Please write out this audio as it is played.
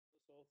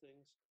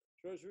things,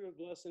 treasury of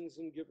blessings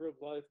and giver of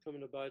life, come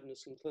and abide in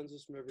us and cleanse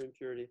us from every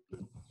impurity.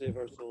 Save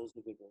our souls,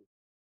 the good one.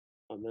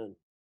 Amen.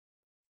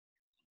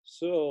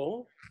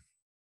 So,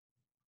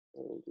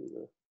 I'll do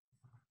the...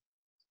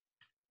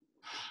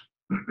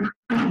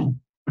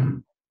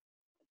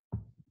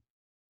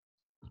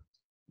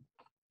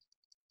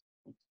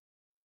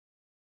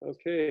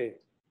 Okay.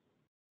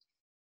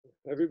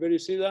 Everybody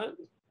see that?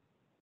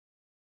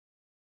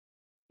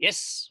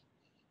 Yes.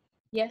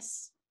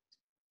 Yes.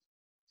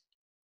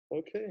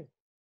 Okay.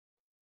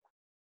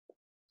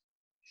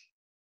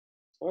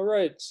 All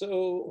right,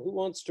 so who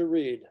wants to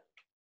read?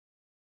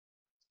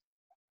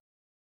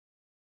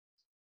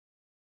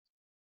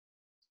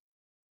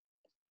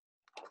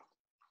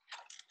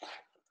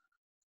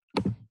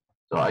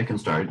 So I can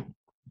start.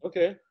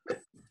 Okay.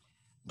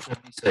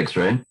 76,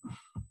 right?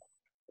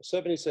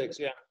 76,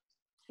 yeah.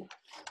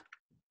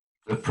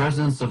 The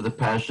presence of the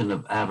passion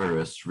of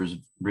avarice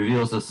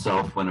reveals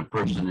itself when a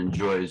person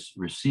enjoys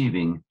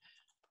receiving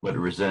but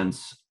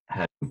resents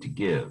having to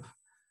give.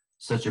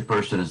 Such a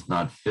person is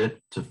not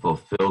fit to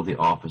fulfill the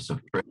office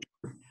of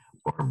treasurer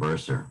or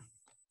bursar.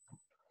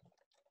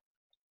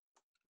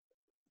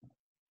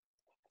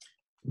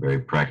 Very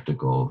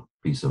practical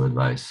piece of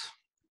advice.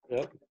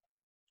 Yep.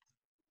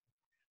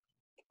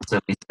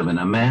 77.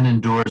 A man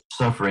endures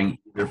suffering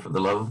either for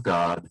the love of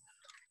God,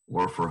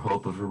 or for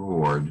hope of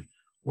reward,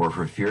 or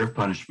for fear of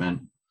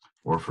punishment,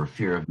 or for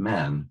fear of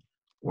men,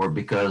 or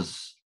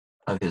because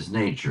of his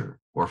nature,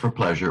 or for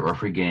pleasure, or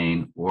for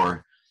gain,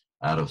 or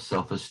out of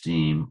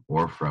self-esteem,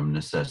 or from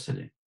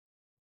necessity.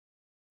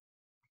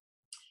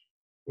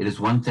 It is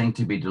one thing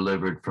to be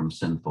delivered from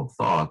sinful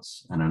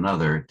thoughts, and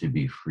another to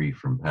be free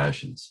from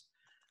passions.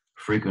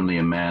 Frequently,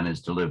 a man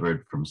is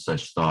delivered from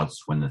such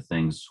thoughts when the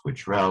things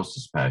which rouse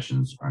his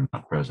passions are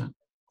not present.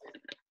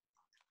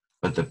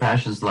 But the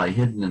passions lie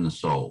hidden in the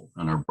soul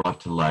and are brought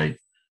to light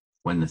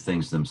when the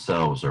things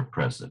themselves are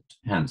present.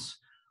 Hence,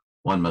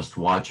 one must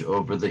watch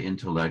over the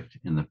intellect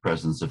in the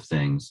presence of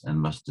things and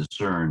must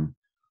discern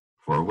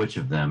for which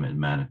of them it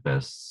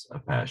manifests a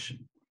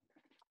passion.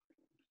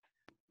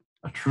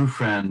 A true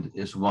friend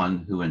is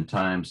one who in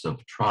times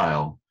of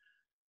trial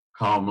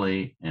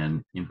calmly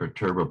and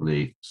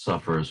imperturbably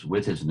suffers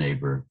with his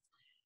neighbor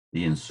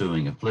the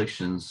ensuing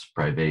afflictions,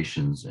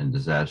 privations, and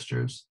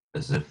disasters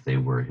as if they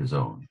were his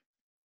own.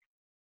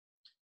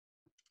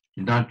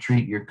 Do not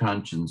treat your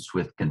conscience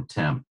with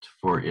contempt,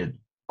 for it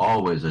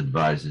always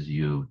advises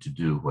you to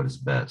do what is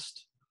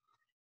best.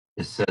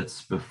 It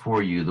sets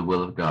before you the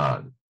will of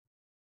God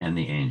and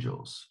the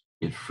angels.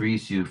 It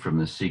frees you from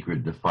the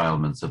secret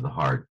defilements of the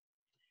heart,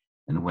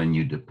 and when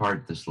you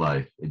depart this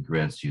life, it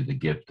grants you the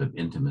gift of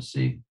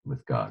intimacy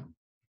with God.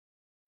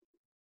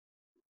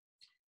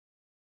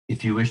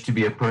 If you wish to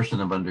be a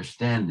person of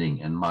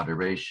understanding and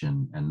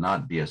moderation and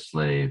not be a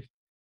slave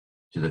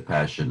to the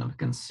passion of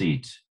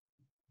conceit,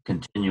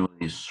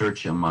 continually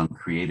search among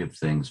creative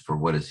things for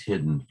what is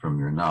hidden from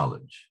your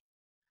knowledge.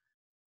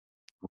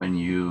 When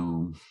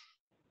you...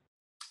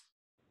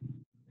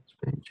 Next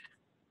page.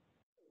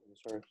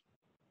 Sorry.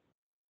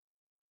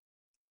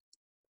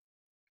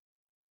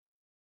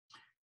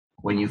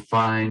 When you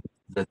find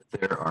that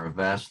there are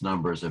vast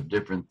numbers of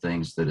different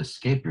things that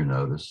escape your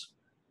notice,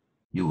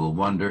 you will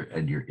wonder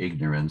at your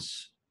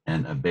ignorance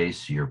and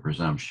abase your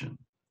presumption.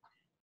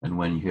 And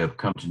when you have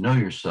come to know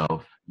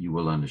yourself, you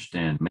will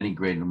understand many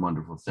great and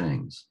wonderful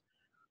things.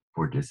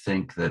 For to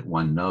think that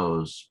one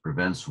knows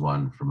prevents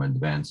one from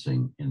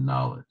advancing in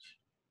knowledge.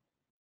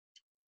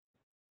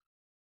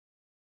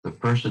 The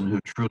person who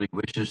truly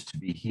wishes to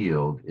be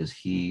healed is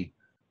he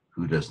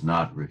who does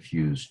not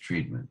refuse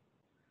treatment.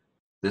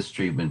 This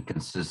treatment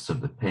consists of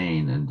the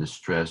pain and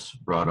distress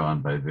brought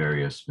on by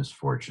various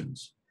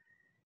misfortunes.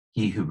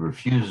 He who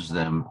refuses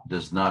them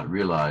does not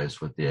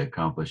realize what they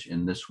accomplish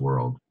in this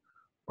world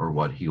or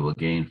what he will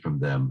gain from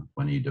them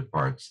when he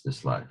departs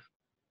this life.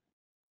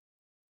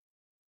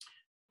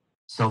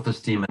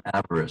 Self-esteem and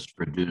avarice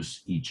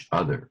produce each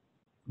other.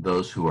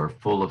 Those who are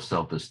full of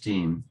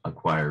self-esteem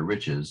acquire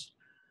riches,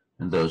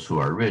 and those who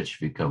are rich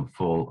become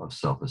full of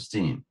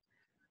self-esteem.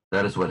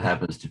 That is what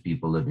happens to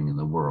people living in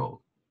the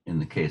world. In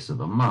the case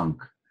of a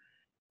monk,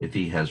 if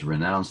he has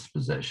renounced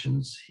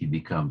possessions, he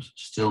becomes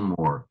still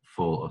more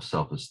full of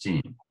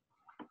self-esteem.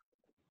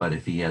 But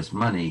if he has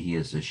money, he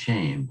is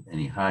ashamed, and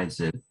he hides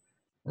it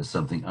as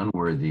something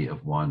unworthy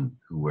of one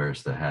who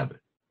wears the habit.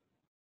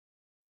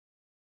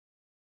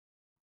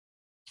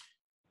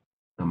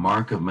 The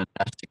mark of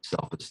monastic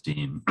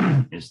self-esteem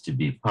is to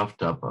be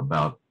puffed up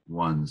about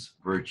one's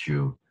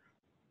virtue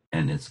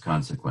and its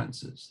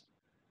consequences.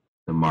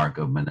 The mark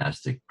of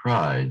monastic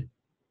pride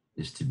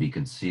is to be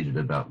conceited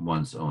about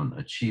one's own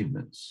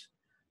achievements,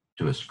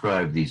 to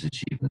ascribe these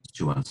achievements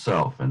to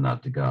oneself and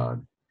not to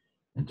God,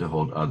 and to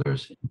hold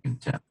others in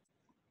contempt.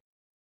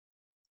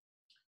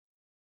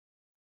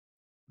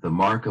 The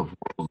mark of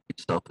worldly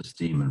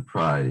self-esteem and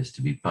pride is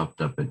to be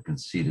puffed up and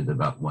conceited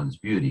about one's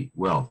beauty,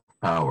 wealth,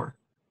 power,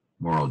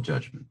 moral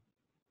judgment.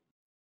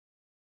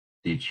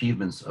 The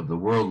achievements of the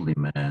worldly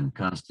man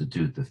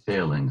constitute the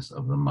failings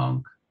of the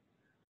monk,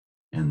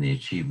 and the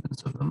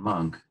achievements of the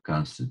monk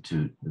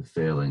constitute the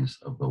failings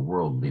of the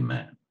worldly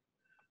man.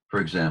 For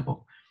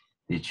example,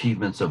 the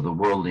achievements of the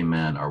worldly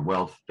man are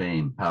wealth,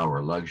 fame,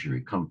 power,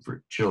 luxury,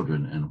 comfort,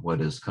 children, and what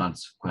is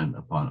consequent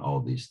upon all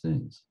these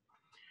things.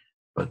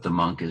 But the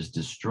monk is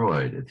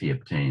destroyed if he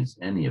obtains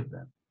any of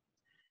them.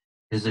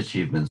 His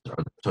achievements are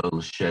the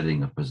total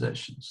shedding of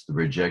possessions, the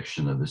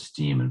rejection of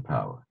esteem and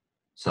power,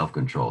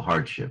 self-control,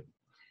 hardship,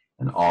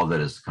 and all that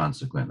is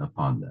consequent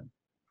upon them.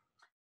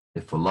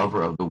 If a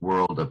lover of the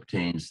world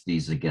obtains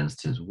these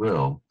against his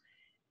will,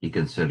 he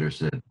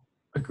considers it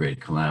a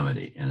great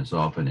calamity and is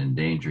often in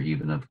danger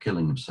even of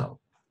killing himself.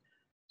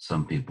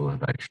 Some people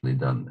have actually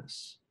done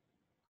this.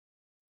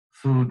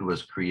 Food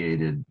was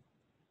created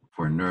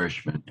for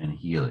nourishment and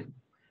healing.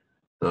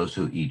 Those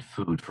who eat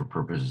food for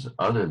purposes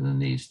other than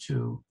these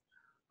two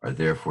are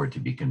therefore to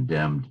be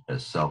condemned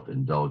as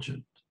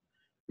self-indulgent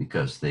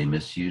because they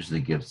misuse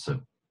the gifts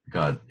of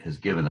God has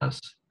given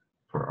us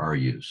for our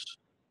use.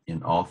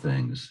 In all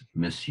things,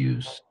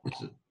 misuse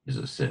is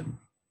a sin.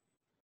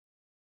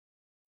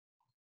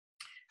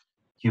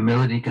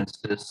 Humility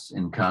consists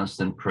in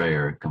constant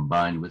prayer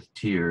combined with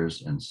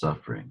tears and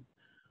suffering.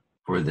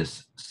 For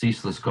this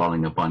ceaseless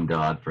calling upon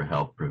God for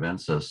help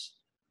prevents us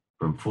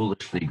from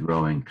foolishly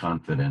growing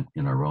confident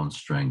in our own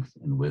strength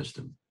and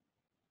wisdom,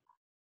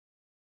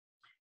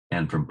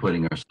 and from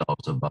putting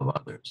ourselves above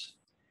others.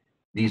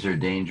 These are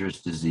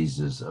dangerous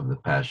diseases of the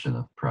passion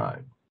of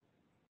pride.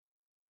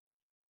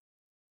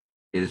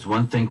 It is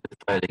one thing to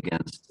fight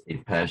against a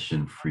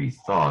passion-free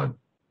thought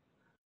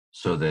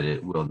so that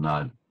it will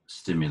not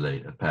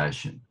stimulate a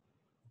passion.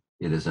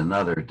 It is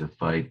another to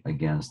fight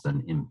against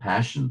an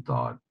impassioned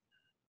thought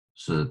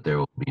so that there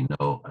will be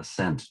no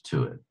assent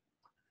to it.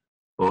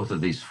 Both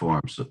of these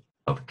forms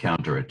of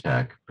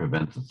counterattack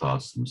prevent the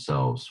thoughts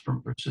themselves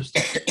from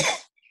persisting.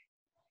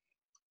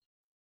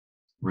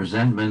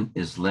 Resentment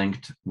is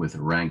linked with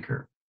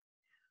rancor.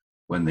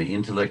 When the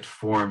intellect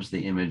forms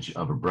the image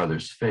of a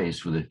brother's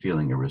face with a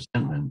feeling of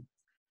resentment,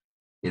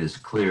 it is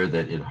clear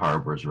that it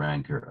harbors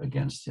rancor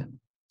against him.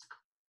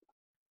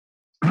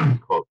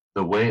 Quote,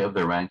 the way of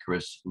the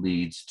rancorous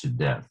leads to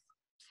death,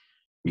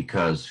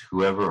 because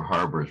whoever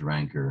harbors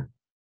rancor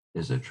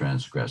is a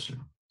transgressor.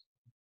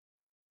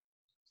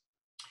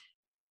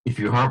 If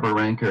you harbor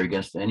rancor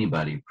against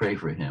anybody, pray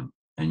for him,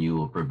 and you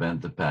will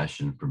prevent the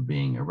passion from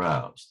being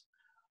aroused.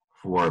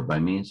 For by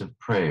means of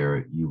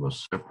prayer, you will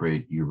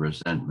separate your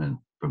resentment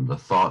from the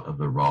thought of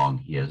the wrong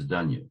he has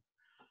done you.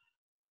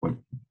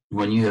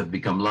 When you have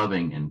become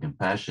loving and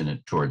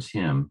compassionate towards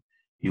him,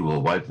 he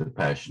will wipe the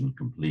passion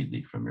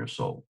completely from your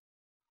soul.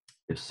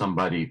 If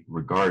somebody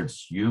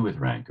regards you with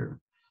rancor,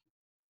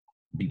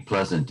 be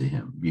pleasant to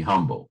him, be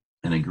humble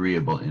and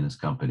agreeable in his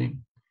company,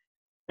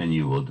 and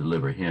you will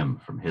deliver him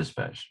from his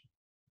passion.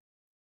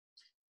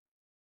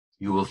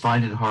 You will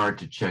find it hard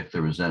to check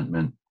the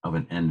resentment of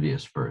an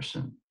envious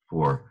person,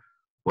 for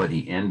what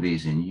he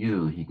envies in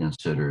you, he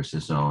considers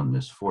his own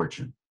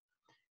misfortune.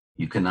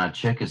 You cannot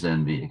check his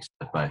envy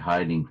except by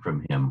hiding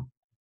from him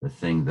the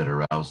thing that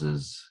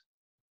arouses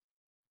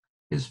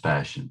his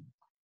passion.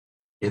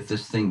 If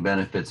this thing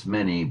benefits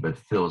many but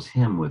fills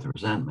him with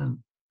resentment,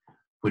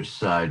 which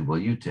side will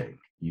you take?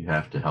 You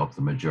have to help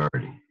the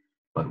majority,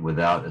 but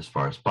without, as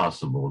far as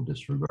possible,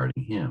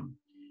 disregarding him,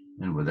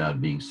 and without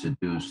being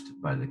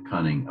seduced by the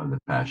cunning of the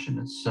passion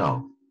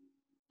itself,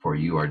 for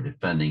you are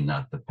defending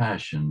not the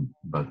passion,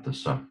 but the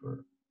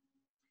sufferer.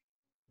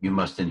 You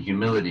must in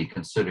humility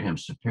consider him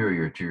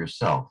superior to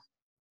yourself.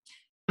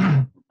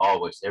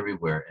 Always,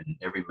 everywhere, and in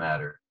every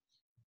matter,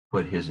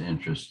 put his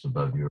interests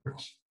above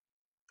yours.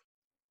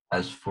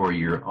 As for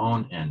your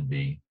own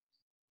envy,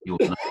 you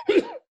will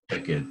not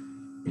check it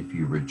if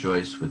you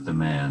rejoice with the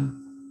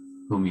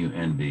man whom you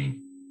envy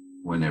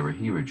whenever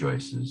he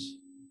rejoices,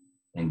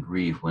 and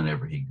grieve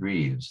whenever he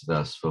grieves,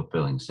 thus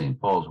fulfilling St.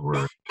 Paul's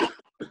word,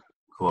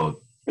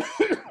 quote,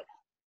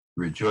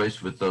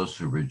 rejoice with those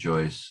who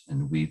rejoice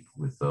and weep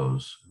with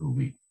those who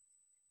weep.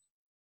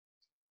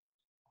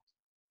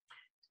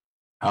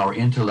 Our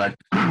intellect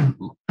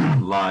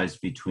lies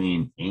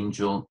between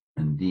angel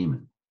and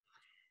demon,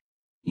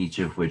 each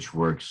of which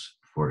works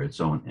for its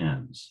own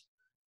ends,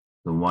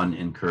 the one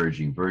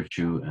encouraging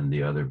virtue and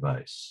the other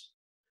vice.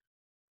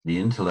 The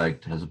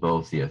intellect has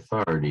both the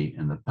authority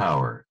and the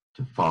power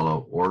to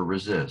follow or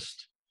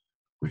resist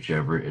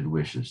whichever it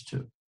wishes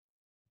to.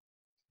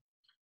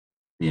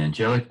 The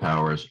angelic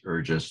powers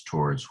urge us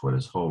towards what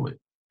is holy.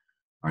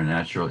 Our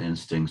natural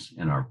instincts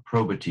and our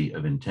probity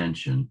of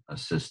intention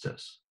assist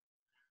us.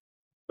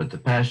 But the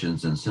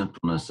passions and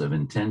sinfulness of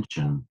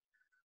intention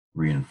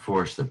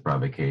reinforce the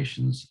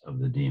provocations of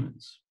the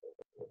demons.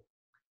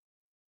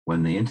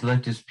 When the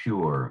intellect is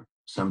pure,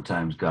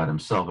 sometimes God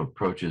himself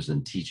approaches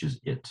and teaches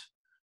it.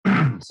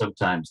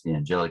 Sometimes the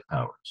angelic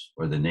powers,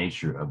 or the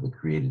nature of the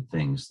created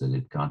things that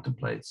it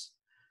contemplates,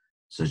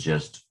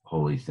 suggest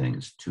holy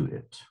things to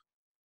it.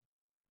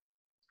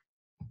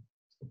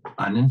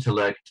 An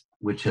intellect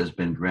which has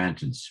been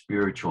granted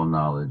spiritual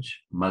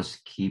knowledge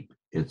must keep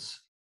its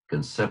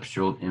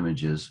conceptual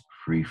images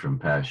free from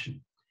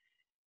passion,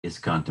 its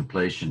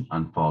contemplation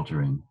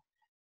unfaltering,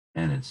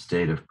 and its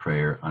state of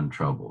prayer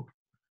untroubled.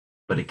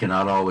 But it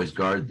cannot always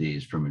guard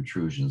these from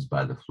intrusions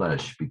by the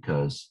flesh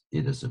because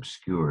it is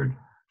obscured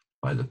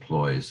by the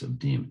ploys of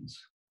demons.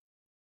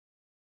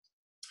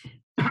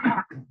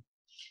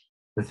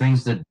 The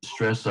things that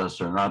distress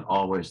us are not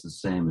always the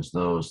same as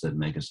those that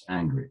make us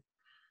angry.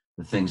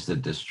 The things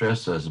that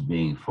distress us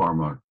being far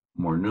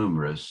more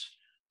numerous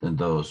than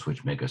those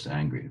which make us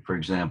angry. For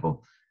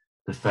example,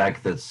 the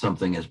fact that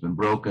something has been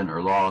broken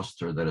or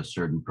lost, or that a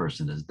certain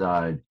person has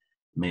died,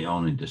 may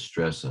only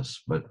distress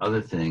us, but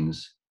other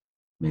things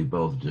may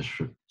both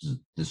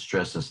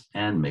distress us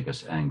and make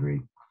us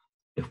angry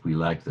if we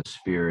lack the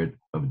spirit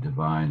of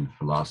divine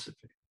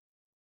philosophy.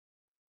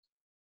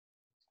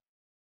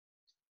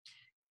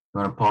 You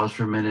want to pause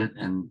for a minute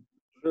and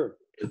Sure.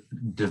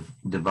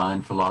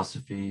 Divine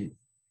philosophy,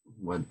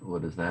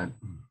 what is that?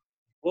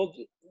 Well,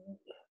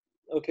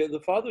 okay, the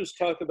fathers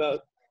talk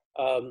about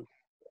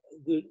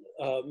the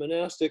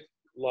monastic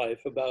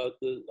life, about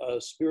the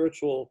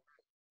spiritual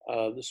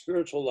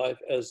life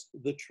as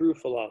the true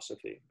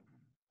philosophy,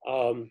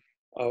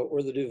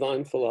 or the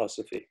divine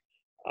philosophy.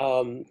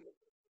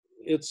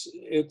 It's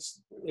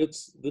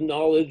the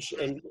knowledge,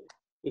 and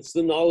it's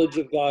the knowledge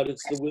of God.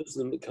 It's the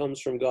wisdom that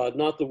comes from God,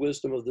 not the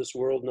wisdom of this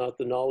world, not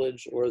the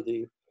knowledge or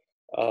the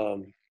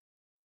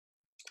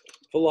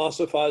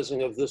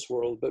philosophizing of this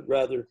world, but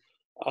rather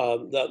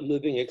that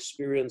living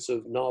experience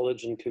of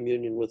knowledge and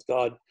communion with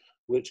God,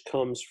 which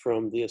comes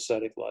from the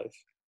ascetic life.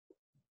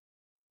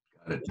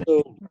 Got it.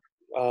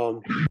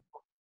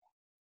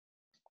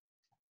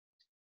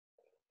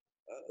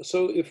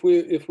 So if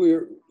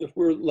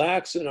we're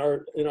lax in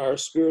our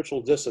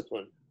spiritual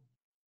discipline,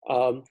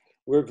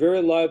 we're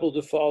very liable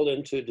to fall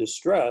into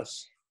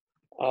distress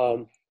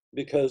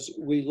because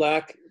we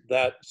lack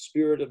that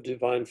spirit of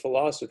divine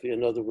philosophy.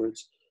 In other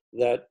words,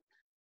 that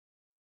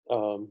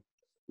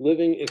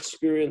living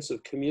experience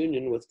of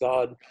communion with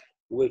God,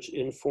 which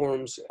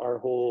informs our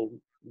whole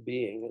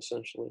being,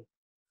 essentially.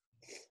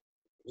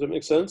 Does that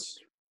make sense?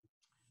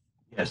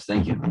 Yes,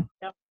 thank you.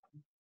 Yep.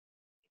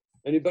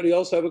 Anybody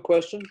else have a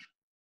question?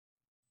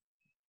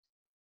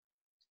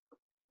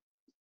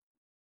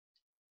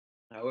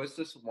 I was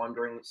just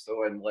wondering,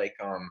 so in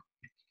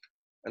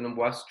the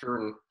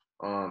Western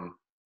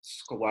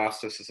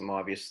scholasticism,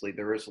 obviously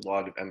there is a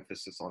lot of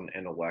emphasis on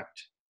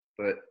intellect,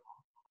 but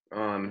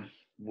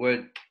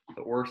would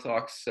the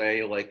Orthodox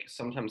say, like,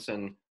 sometimes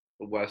in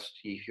the West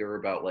you hear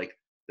about like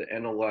the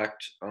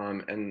intellect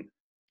and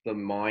the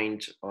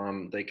mind,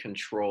 they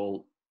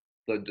control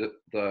the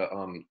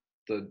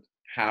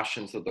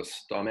passions of the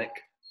stomach,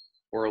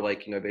 or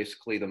like,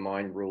 basically the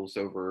mind rules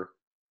over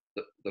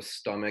the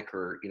stomach,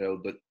 or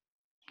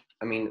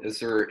I mean, is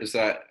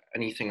that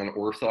anything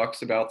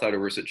unorthodox about that,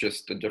 or is it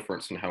just a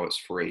difference in how it's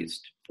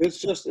phrased?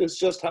 It's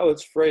just how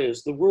it's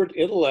phrased. The word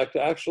intellect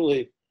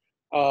actually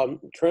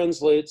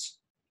translates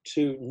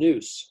to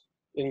nous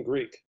in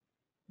Greek.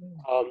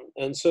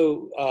 And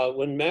so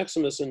when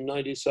Maximus in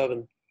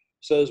 97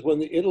 says, when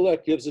the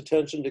intellect gives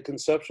attention to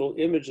conceptual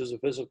images of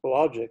physical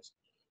objects,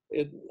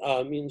 it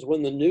means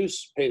when the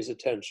nous pays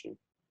attention.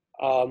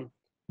 Now,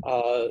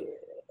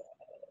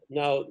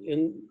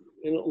 in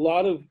a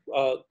lot of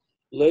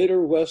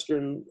later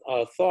Western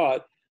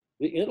thought,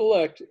 the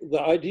intellect, the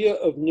idea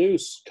of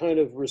nous kind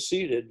of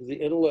receded,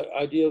 the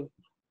idea of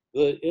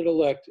the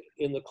intellect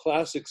in the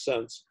classic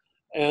sense,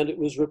 and it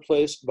was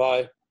replaced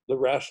by the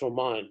rational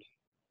mind.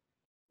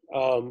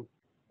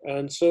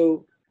 And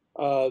so,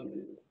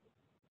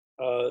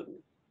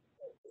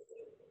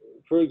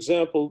 for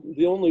example,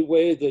 the only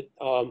way that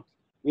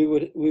we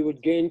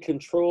would gain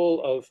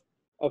control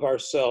of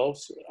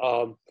ourselves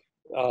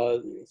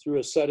through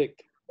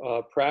ascetic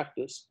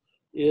practice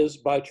is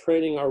by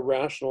training our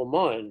rational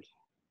mind,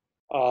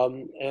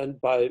 and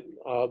by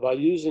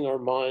using our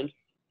mind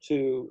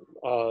to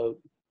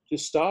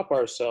stop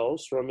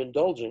ourselves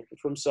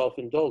from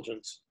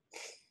self-indulgence.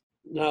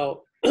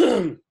 Now,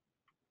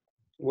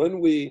 when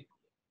we,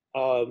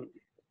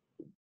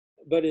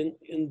 but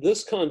in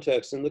this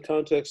context, in the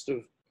context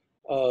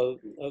of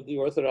the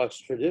Orthodox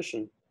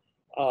tradition,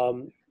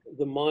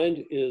 the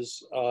mind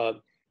is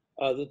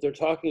that they're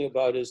talking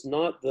about is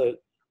not the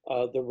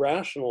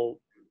rational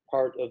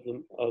part of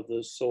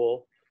the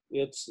soul;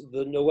 it's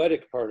the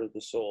noetic part of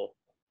the soul,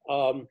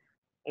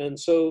 and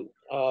so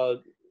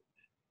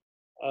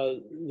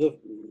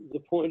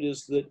the point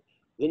is that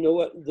the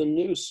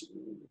nous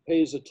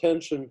pays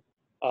attention,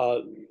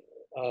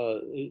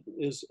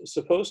 is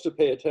supposed to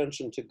pay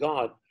attention to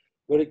God,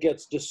 but it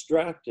gets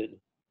distracted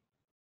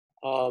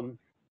when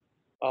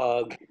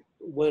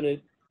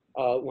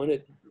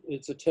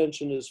its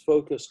attention is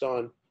focused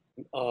on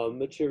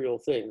material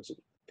things.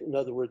 In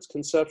other words,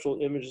 conceptual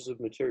images of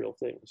material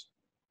things.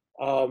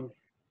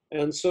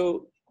 And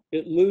so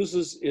it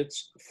loses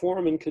its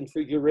form and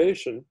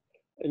configuration.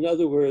 In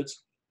other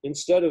words,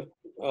 instead of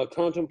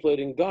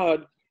contemplating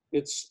God,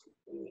 it's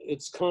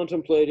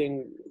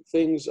contemplating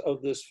things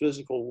of this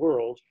physical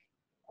world.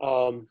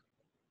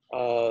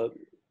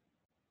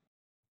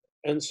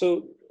 And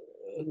so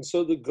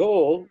the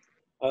goal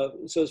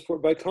It says, for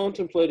by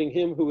contemplating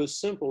him who is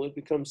simple, it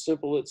becomes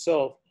simple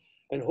itself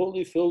and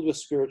wholly filled with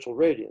spiritual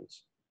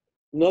radiance.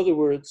 In other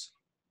words,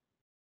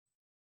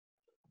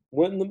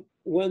 when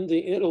the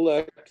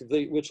intellect,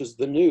 which is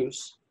the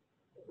nous,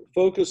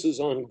 focuses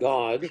on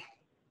God,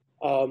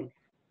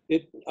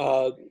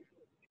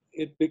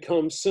 it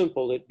becomes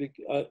simple.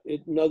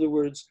 In other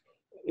words,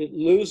 it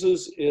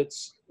loses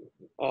its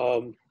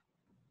all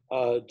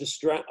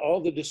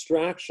the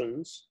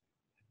distractions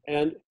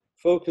and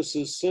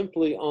focuses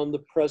simply on the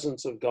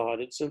presence of God.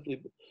 It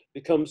simply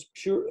becomes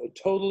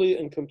totally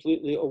and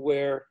completely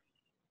aware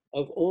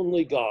of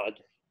only God,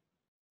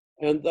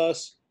 and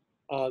thus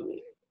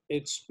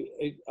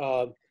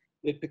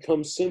it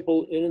becomes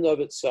simple in and of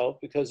itself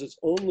because it's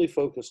only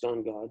focused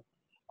on God,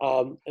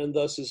 and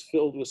thus is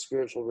filled with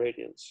spiritual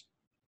radiance.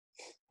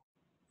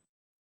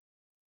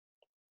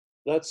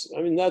 That's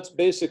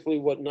basically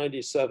what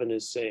 97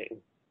 is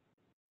saying.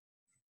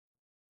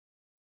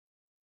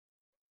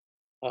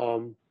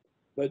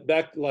 But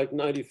back like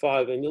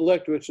 95, an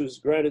elect which is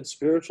granted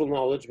spiritual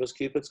knowledge must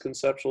keep its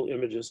conceptual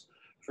images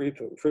free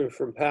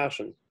from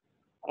passion.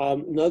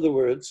 In other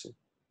words,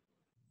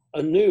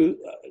 the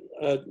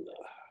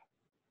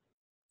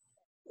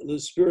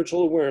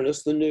spiritual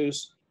awareness, the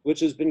nous, which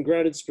has been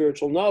granted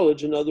spiritual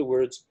knowledge, in other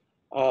words,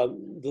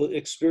 the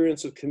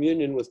experience of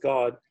communion with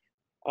God,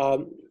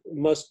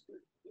 must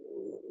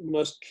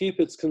keep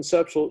its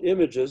conceptual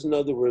images, in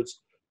other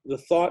words, the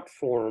thought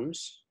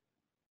forms,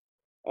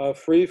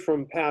 free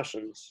from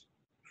passions,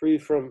 free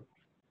from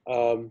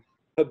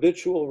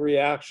habitual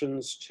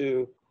reactions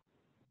to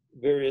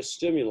various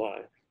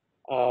stimuli,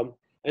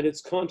 and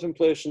its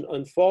contemplation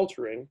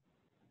unfaltering.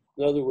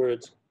 In other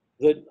words,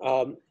 that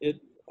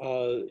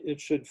it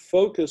should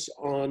focus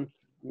on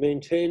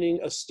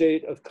maintaining a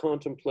state of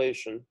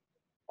contemplation,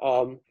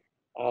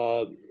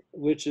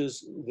 which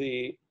is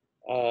the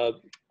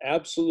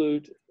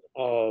absolute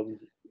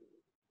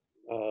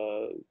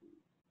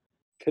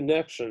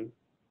connection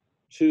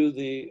to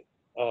the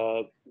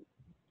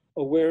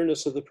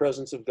awareness of the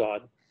presence of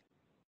God,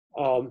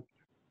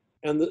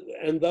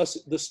 and thus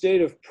the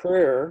state of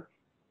prayer,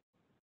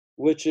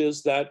 which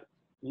is that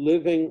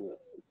living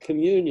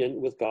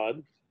communion with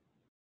God,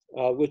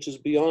 which is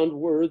beyond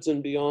words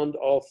and beyond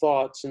all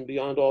thoughts and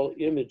beyond all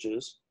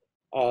images.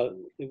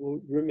 It will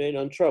remain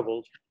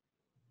untroubled,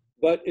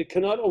 but it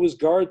cannot always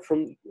guard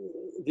from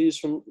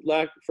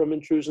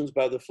intrusions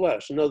by the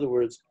flesh. In other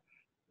words,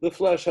 the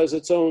flesh has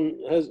its own,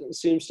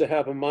 seems to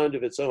have a mind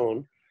of its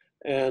own,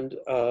 and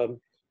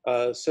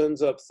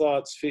sends up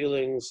thoughts,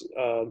 feelings,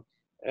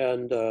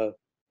 and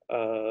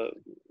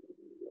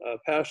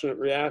passionate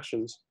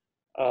reactions,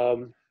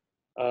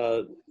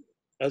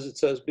 as it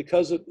says,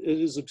 because it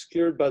is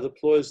obscured by the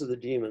ploys of the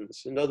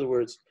demons. In other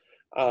words,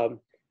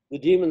 the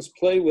demons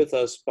play with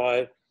us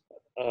by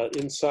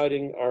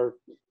inciting our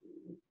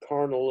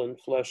carnal and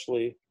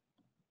fleshly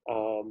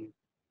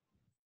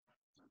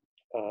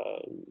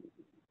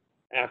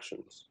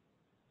actions.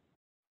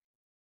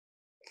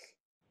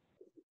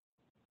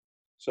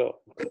 So,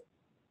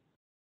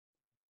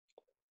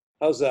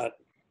 how's that?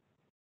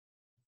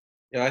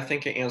 Yeah, I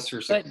think it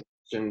answers the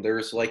question.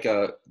 There's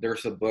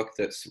a book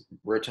that's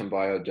written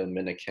by a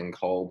Dominican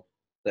called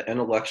The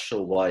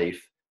Intellectual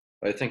Life.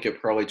 I think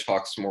it probably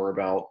talks more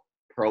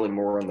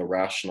on the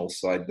rational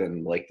side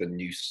than like the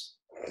nous.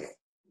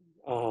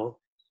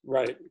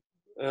 Right,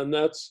 and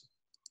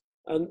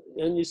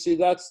you see,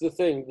 that's the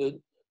thing that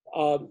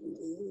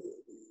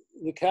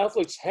the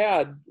Catholics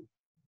had.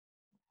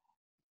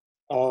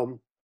 The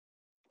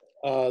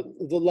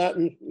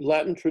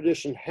Latin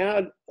tradition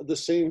had the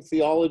same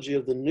theology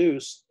of the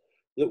nous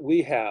that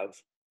we have,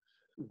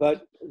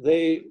 but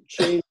they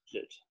changed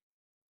it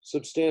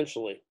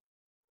substantially,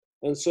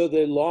 and so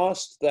they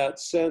lost that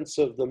sense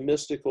of the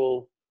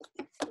mystical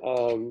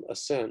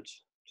ascent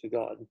to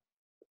God.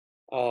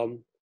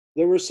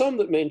 There were some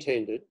that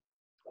maintained it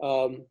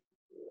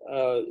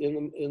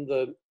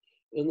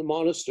in the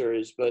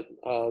monasteries, but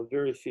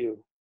very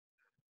few.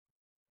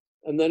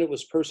 And then it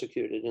was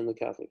persecuted in the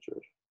Catholic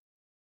Church.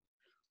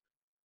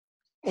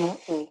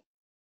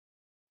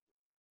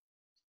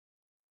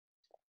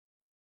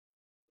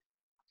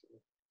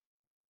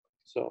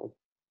 So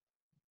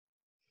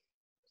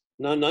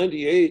now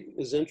 98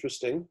 is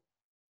interesting.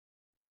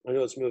 I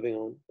know it's moving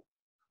on.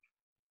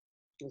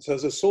 It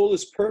says a soul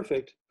is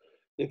perfect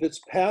if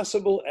its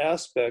passible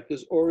aspect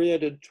is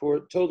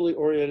totally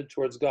oriented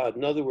towards God.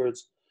 In other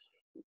words,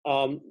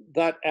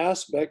 that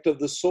aspect of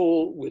the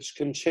soul which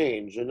can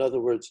change. In other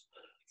words,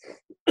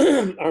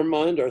 our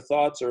mind, our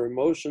thoughts, our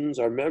emotions,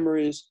 our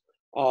memories.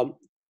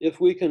 If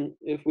we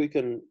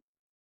can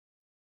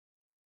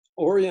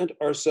orient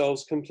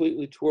ourselves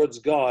completely towards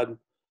God,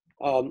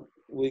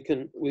 we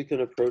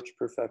can approach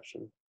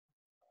perfection.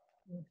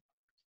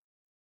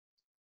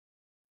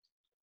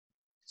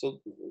 So,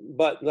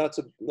 but that's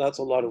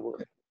a lot of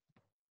work.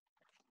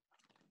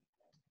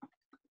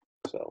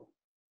 So,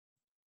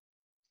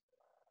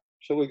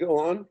 shall we go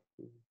on,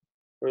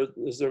 or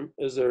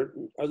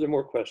are there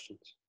more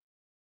questions?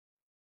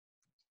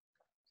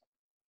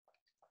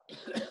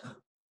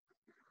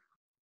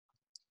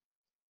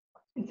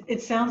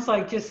 It sounds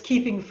like just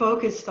keeping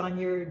focused on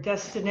your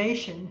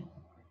destination,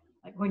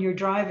 like when you're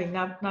driving,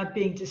 not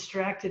being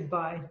distracted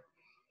by,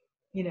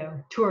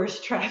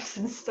 tourist traps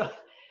and stuff.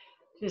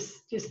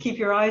 Just keep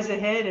your eyes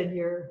ahead and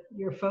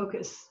your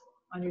focus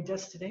on your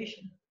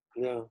destination.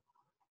 Yeah.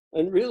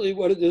 And really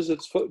what it is,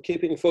 it's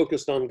keeping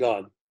focused on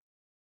God.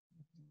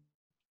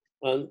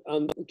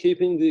 On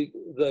keeping the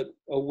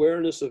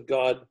awareness of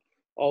God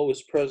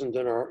always present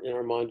in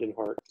our mind and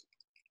heart.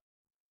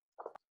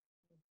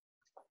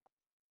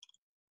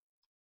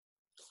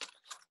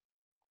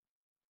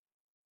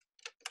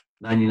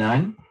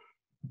 $99.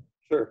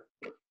 Sure.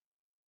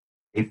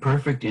 A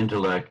perfect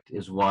intellect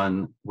is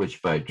one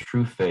which by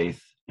true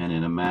faith and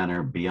in a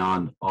manner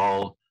beyond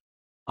all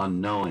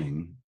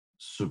unknowing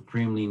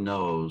supremely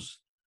knows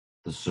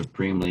the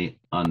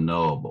supremely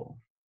unknowable.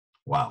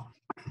 Wow.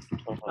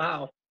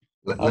 Wow.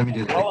 Let me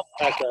do that. I'll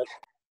unpack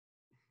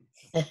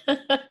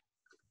that.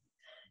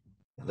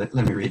 Let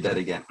me read that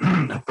again.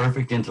 A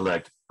perfect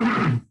intellect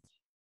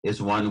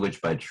is one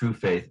which by true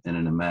faith and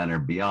in a manner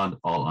beyond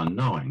all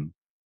unknowing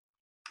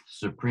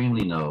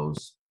supremely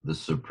knows the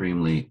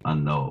supremely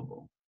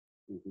unknowable.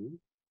 Mm-hmm.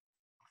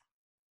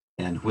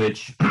 And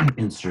which,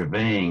 in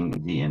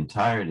surveying the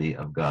entirety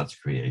of God's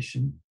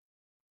creation,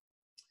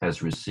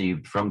 has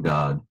received from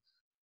God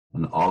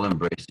an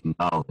all-embracing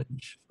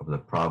knowledge of the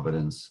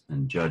providence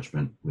and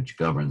judgment which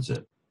governs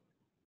it,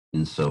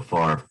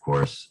 insofar, of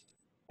course,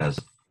 as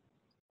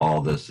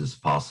all this is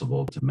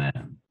possible to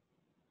man.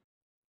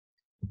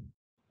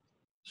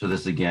 So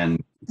this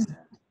again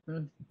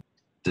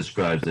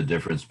describes the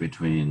difference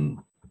between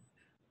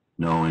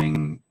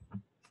knowing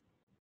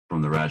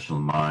from the rational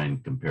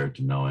mind compared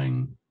to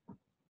knowing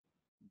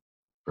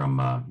from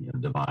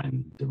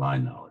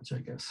divine knowledge, I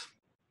guess.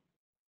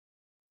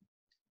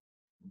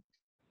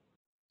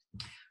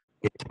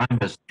 Time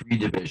has three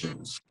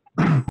divisions.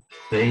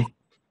 Faith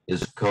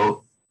is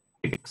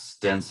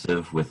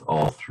co-extensive with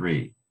all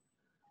three.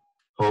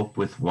 Hope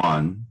with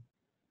one,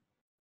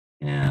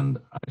 and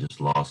I just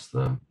lost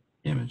the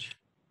image.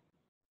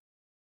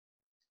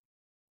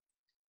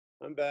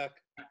 I'm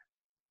back.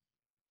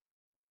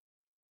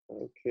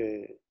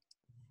 Okay.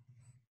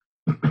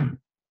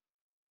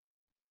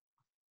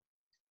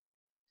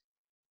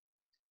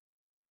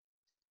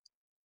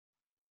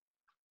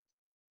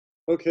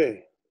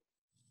 Okay.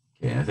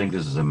 Okay, I think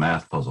this is a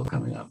math puzzle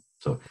coming up.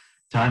 So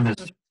time has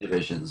three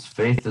divisions.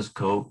 Faith is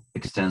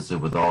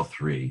co-extensive with all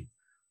three.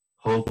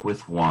 Hope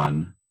with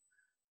one,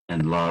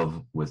 and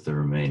love with the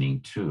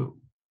remaining two.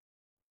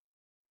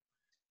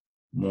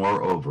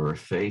 Moreover,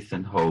 faith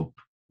and hope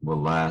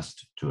will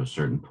last to a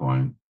certain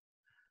point,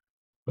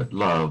 but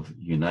love,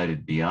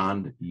 united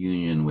beyond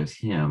union with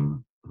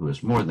Him who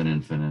is more than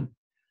infinite,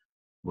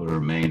 will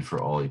remain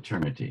for all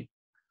eternity,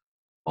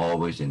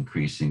 always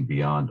increasing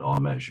beyond all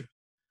measure.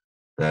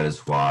 That is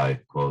why,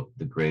 quote,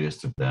 the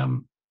greatest of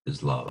them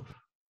is love.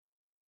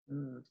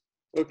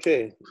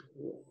 Okay.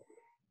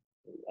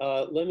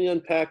 Let me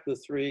unpack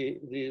these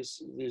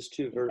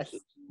two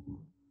verses.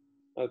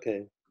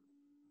 Okay.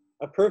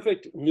 A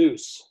perfect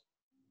nous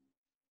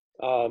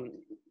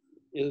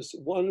is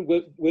one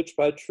which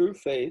by true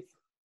faith,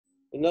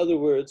 in other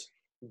words,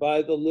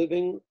 by the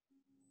living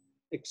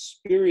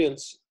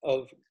experience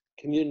of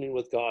communion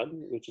with God,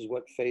 which is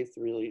what faith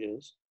really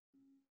is,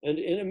 and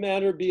in a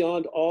manner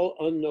beyond all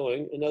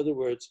unknowing, in other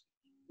words,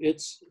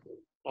 it's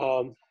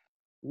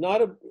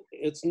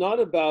not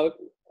about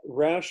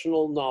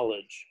rational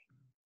knowledge.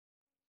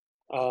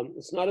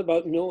 It's not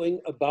about knowing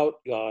about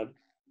God.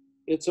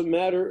 It's a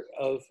matter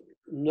of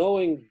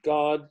knowing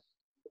God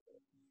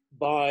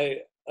by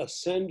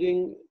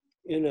ascending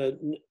in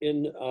an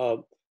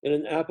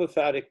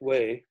apophatic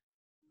way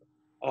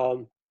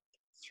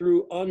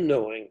through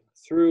unknowing,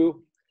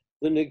 through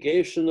the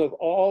negation of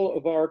all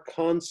of our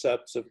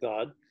concepts of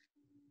God,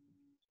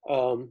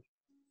 to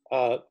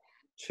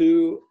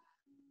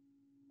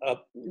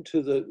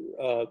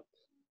the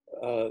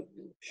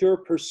pure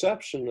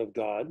perception of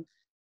God,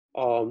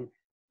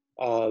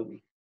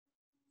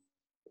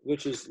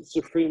 which is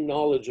supreme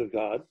knowledge of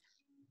God,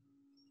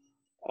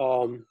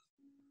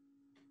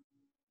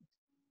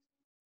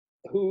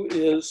 who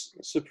is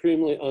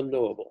supremely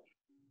unknowable.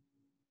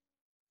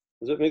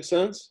 Does that make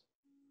sense?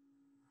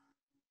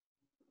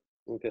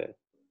 Okay.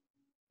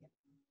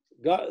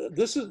 God,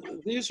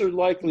 these are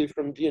likely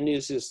from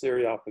Dionysius the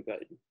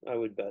Areopagite, I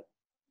would bet.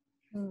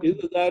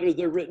 Either that or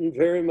they're written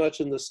very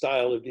much in the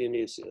style of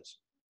Dionysius.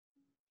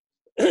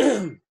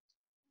 And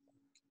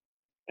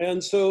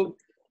so,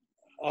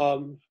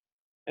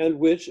 and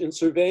which in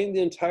surveying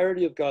the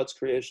entirety of God's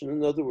creation,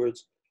 in other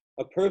words,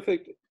 a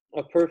perfect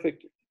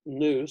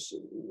nous,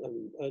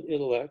 an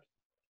intellect,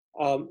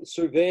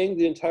 surveying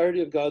the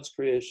entirety of God's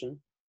creation,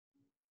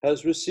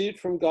 has received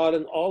from God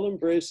an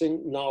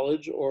all-embracing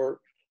knowledge, or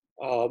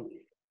I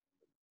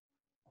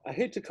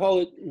hate to call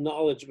it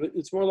knowledge, but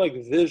it's more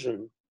like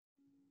vision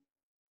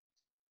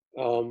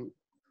of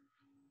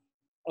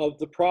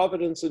the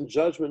providence and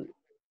judgment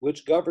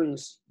which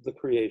governs the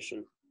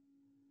creation.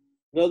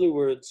 In other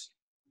words,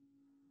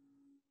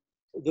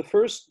 the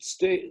first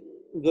state,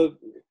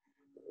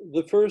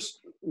 the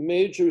first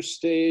major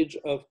stage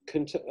of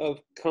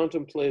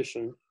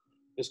contemplation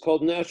is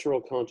called natural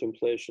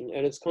contemplation,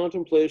 and it's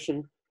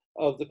contemplation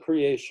of the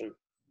creation.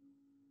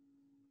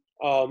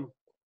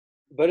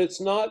 But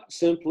it's not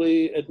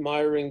simply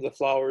admiring the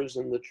flowers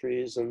and the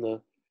trees and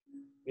the,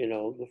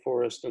 the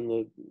forest and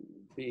the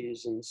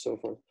bees and so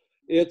forth.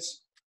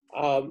 It's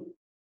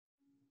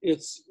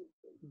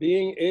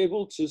being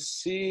able to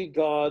see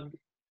God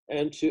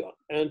and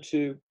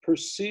to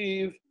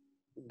perceive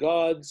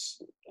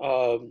God's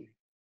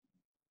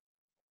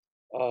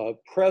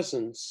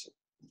presence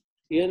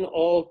in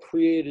all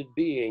created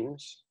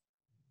beings,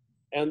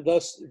 and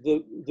thus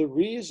the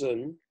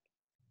reason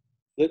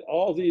that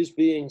all these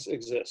beings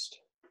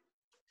exist.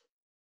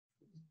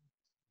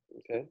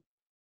 Okay,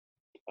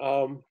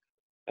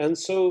 and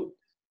so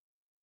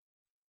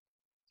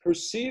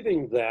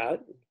perceiving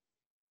that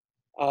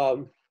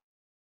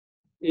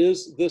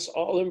is this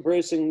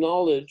all-embracing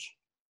knowledge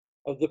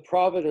of the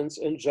providence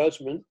and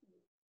judgment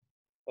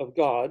of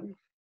God,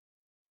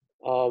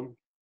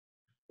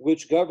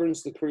 which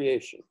governs the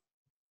creation.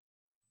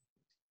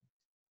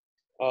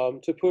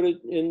 To put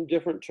it in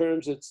different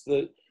terms, it's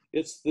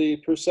the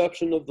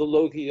perception of the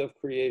logi of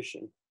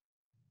creation.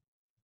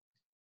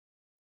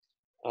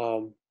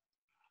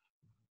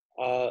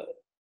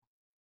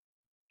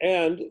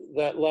 And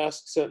that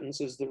last sentence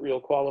is the real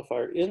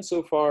qualifier,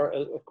 insofar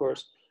as, of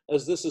course,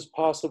 as this is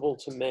possible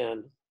to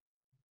man.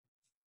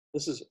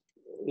 This is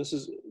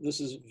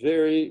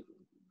very,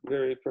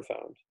 very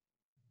profound.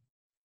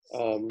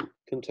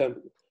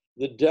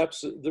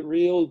 The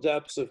real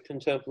depths of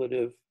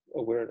contemplative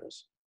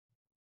awareness.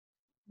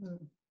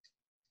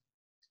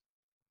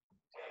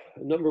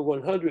 Number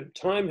 100,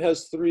 time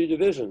has 3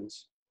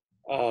 divisions.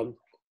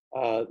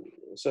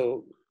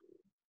 So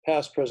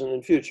past, present,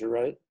 and future,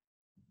 right?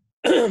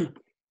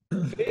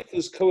 Faith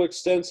is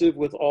coextensive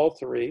with all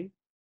 3.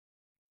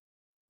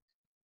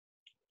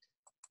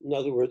 In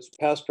other words,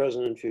 past,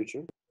 present, and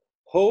future.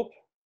 Hope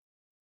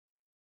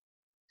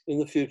in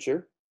the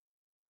future.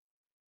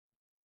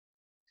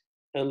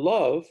 And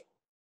love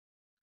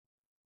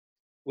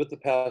with the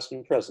past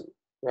and present,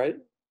 right?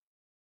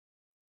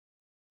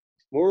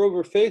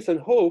 Moreover, faith and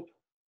hope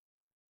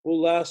will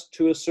last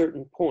to a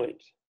certain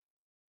point.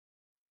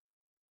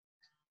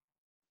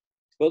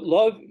 But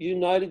love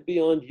united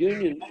beyond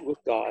union with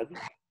God,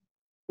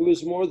 who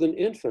is more than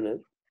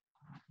infinite,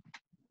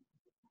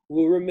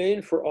 will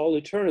remain for all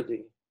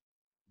eternity,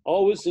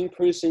 always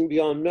increasing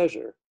beyond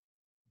measure.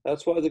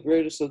 That's why the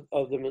greatest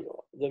of them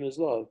is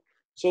love.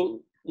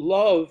 So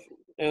love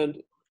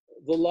and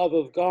the love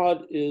of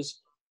God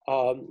is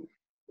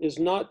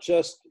not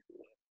just,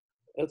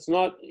 it's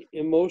not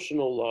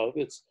emotional love.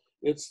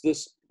 It's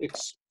this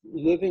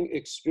living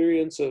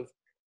experience of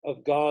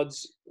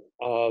God's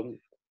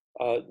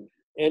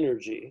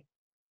energy,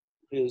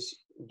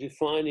 his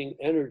defining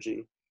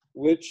energy,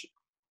 which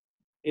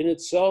in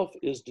itself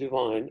is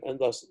divine and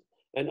thus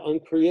and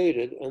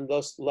uncreated, and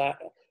thus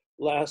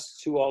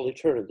lasts to all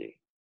eternity.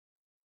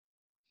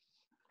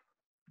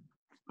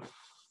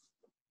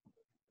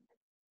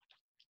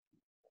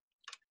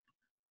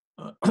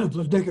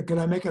 Vladika, can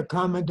I make a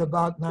comment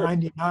about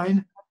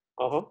 99?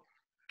 Uh-huh.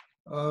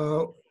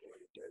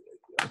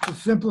 To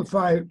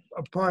simplify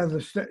a part of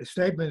the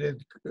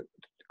statement,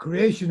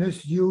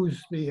 creationists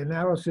use the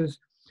analysis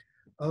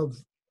of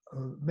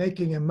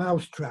making a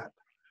mousetrap.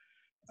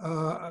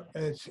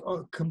 It's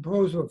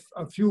composed of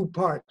a few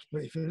parts,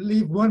 but if you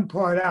leave one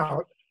part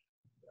out,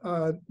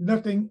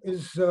 nothing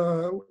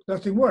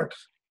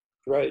works.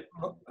 Right.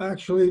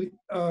 Actually,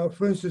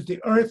 for instance, the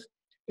Earth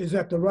is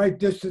at the right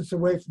distance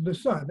away from the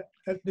sun.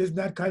 Isn't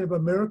that kind of a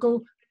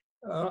miracle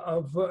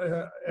of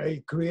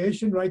a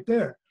creation right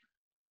there?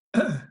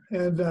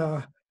 And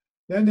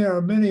then there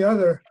are many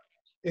other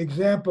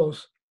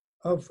examples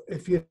of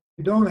if you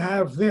don't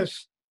have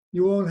this,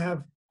 you won't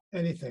have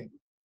anything.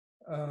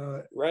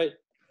 Right.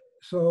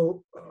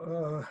 So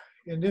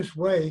in this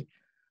way,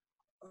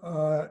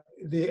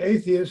 the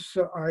atheists,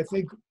 I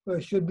think,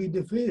 should be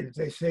defeated.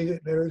 They say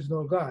that there is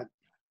no God.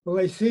 Well,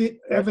 they see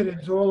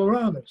evidence all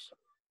around us.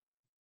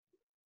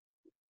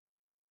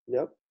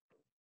 Yep.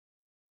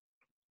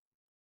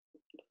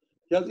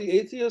 Yeah, the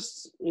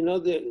atheists,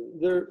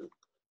 they're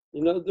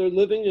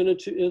living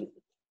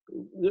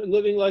they're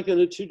living like in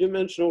a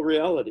two-dimensional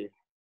reality.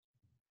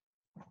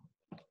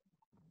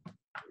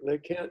 They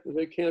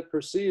can't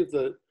perceive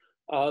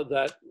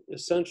that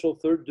essential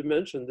third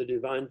dimension, the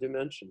divine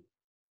dimension.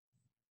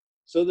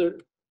 So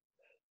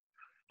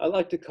I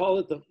like to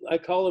call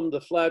them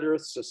the Flat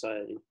Earth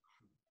Society.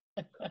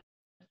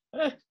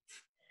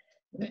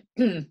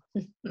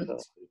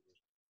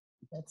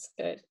 That's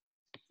good.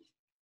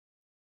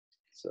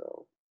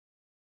 So.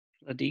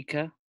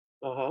 Vladika.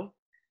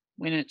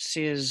 When it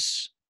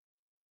says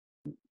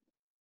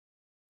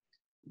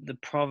the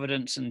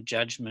providence and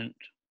judgment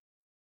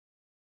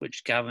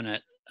which govern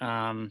it,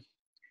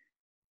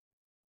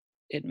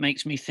 it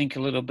makes me think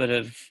a little bit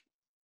of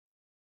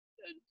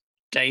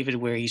David,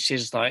 where he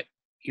says, like,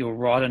 your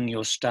rod and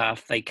your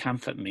staff, they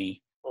comfort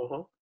me.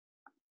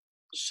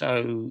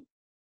 So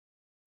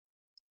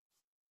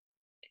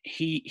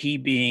he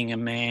being a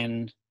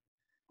man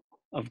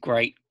of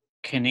great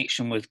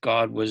connection with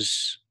God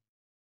was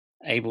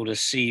able to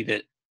see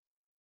that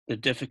the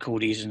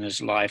difficulties in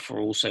his life were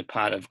also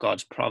part of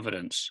God's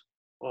providence.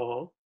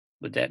 Uh-huh.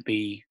 Would that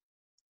be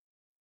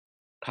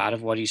part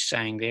of what he's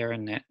saying there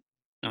in that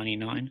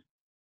 99?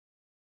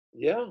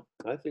 Yeah,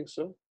 I think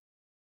so.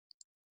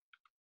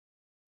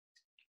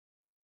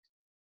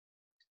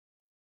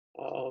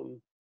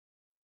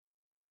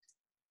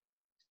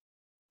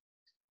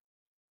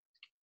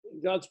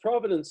 God's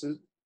providence is,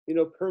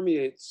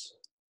 permeates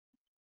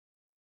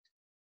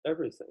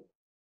everything.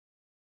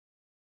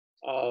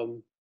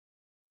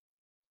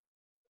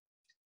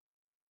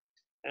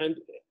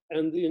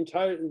 And the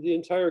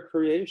entire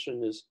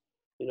creation is,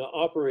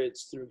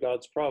 operates through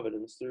God's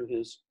providence, through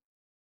his,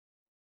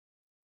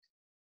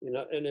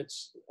 and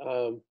it's,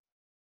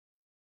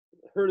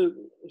 heard of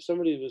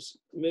somebody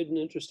made an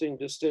interesting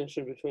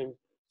distinction between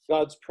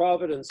God's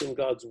providence and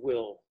God's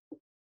will.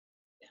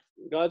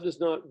 God does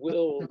not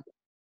will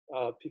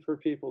for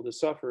people to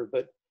suffer,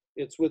 but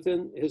it's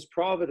within his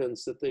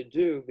providence that they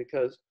do,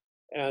 because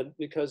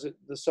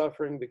the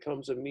suffering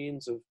becomes a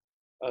means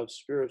of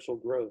spiritual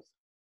growth.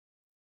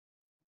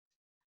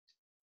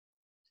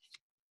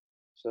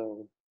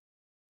 So,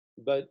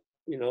 but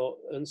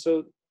and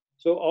so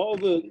all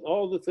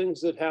the things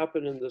that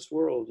happen in this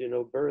world,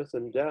 birth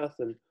and death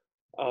and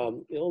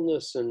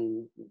illness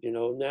and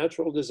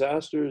natural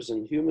disasters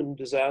and human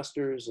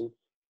disasters, and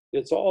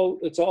it's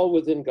all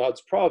within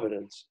God's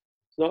providence.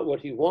 It's not what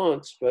he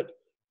wants, but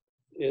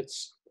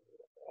it's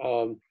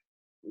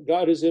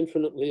God is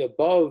infinitely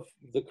above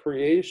the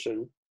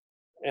creation,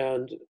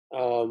 and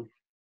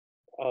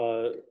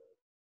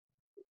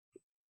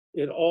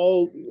it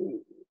all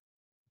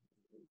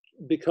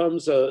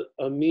becomes a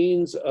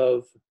means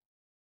of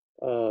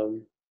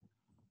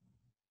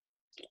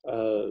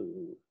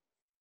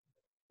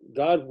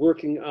God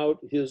working out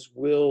his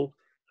will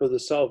for the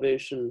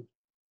salvation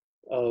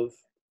of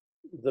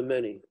the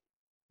many.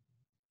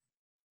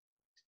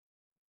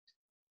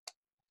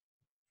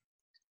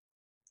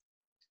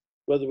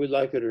 Whether we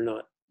like it or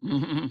not.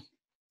 Mm-hmm.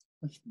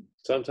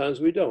 Sometimes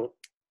we don't.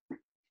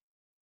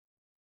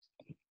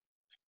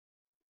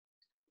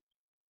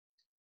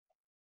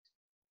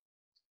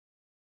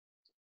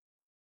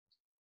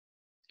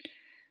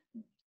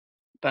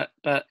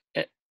 But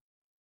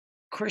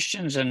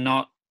Christians are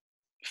not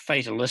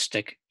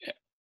fatalistic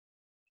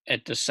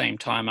at the same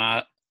time,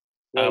 are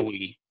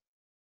we?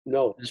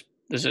 No.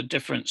 There's a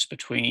difference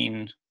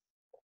between,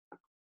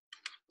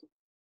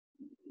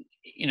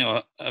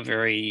 a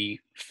very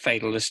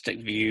fatalistic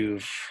view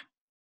of,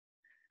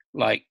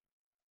 like,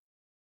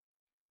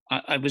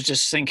 I was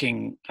just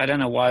thinking, I don't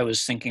know why I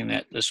was thinking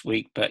that this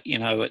week, but,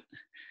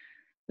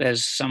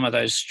 there's some of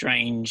those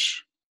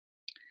strange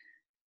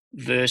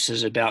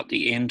verses about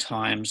the end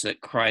times that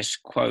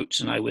Christ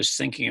quotes, and I was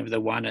thinking of the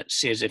one that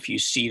says, if you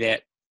see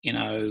that,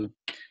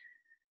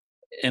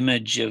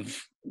 image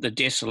of the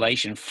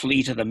desolation,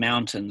 flee to the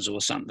mountains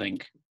or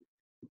something.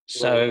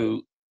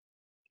 So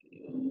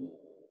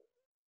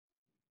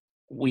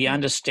we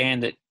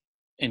understand that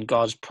in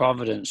God's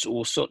providence,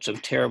 all sorts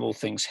of terrible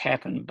things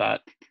happen,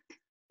 but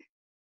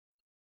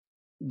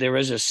there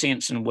is a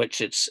sense in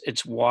which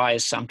it's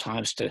wise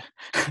sometimes to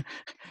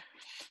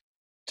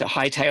to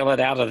hightail it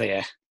out of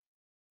there.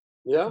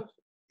 Yeah.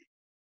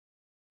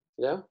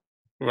 Yeah.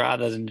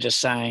 Rather than just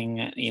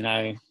saying,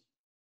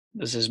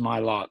 this is my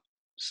lot.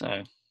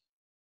 So.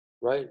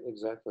 Right.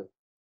 Exactly.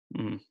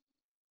 Mm.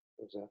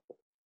 Exactly.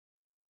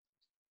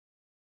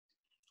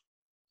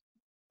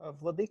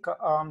 Vladika,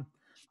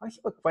 I have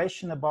a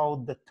question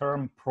about the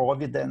term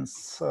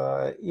providence.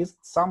 Is it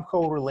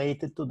somehow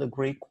related to the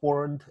Greek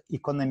word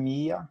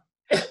economia?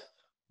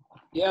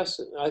 Yes,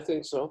 I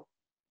think so.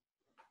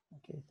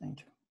 Okay, thank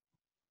you.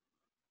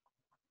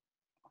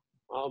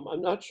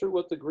 I'm not sure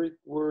what the Greek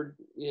word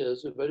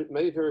is, but it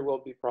may very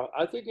well be.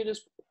 I think it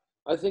is.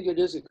 I think it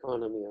is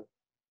economia.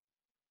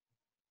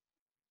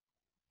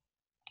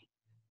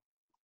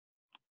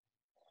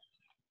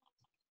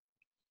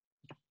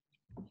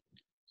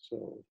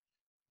 So,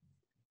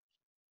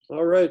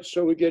 all right.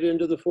 Shall we get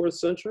into the 4th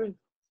century? It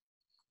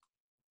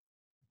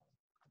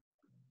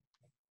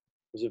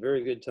was a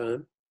very good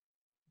time.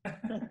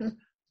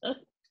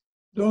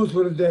 Those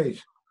were the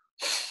days.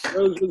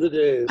 Those were the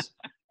days.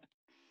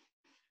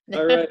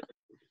 All right.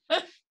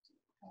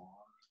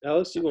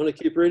 Alice, you want to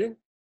keep reading?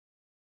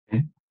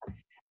 Okay.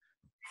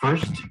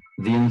 First,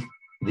 the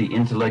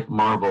intellect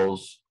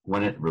marvels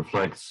when it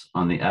reflects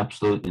on the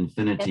absolute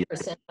infinity.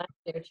 10% left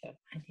there, Chuck.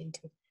 I need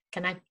to.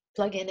 Can I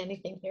plug in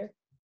anything here?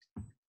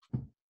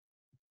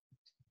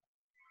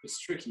 It's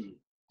tricky.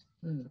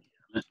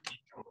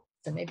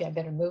 So maybe I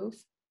better move.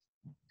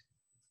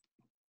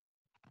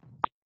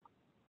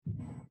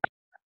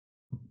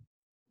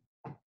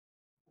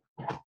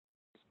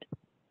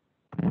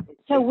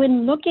 So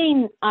when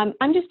looking,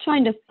 I'm just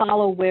trying to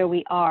follow where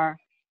we are.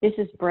 This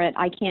is Britt.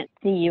 I can't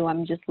see you.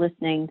 I'm just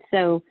listening.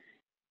 So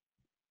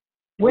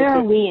where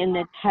are we in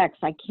the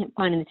text? I can't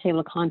find in the table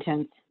of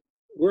contents.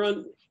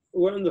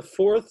 We're in the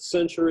 4th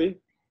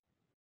century,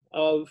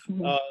 of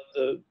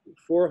the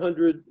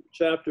 400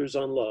 chapters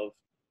on love.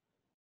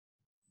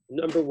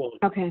 Number 1.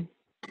 Okay.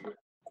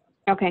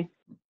 Okay.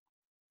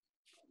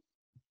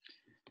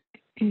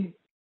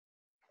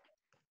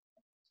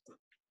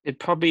 It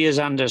probably is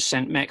under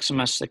St.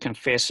 Maximus the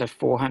Confessor,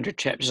 400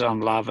 chapters on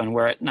love, and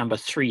we're at number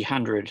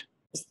 300.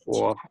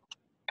 Or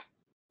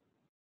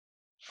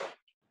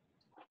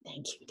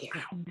Thank you, dear.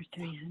 Number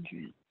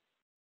 300.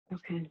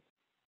 Okay.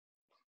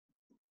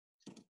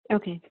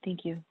 Okay,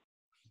 thank you.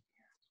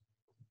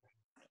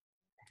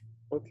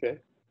 Okay.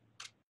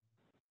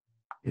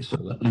 Okay, so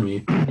let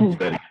me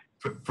study.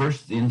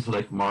 First, the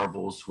intellect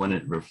marvels when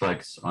it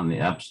reflects on the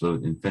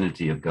absolute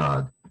infinity of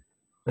God,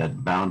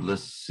 that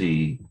boundless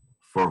sea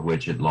for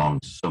which it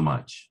longs so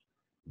much.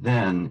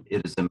 Then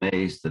it is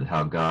amazed at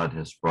how God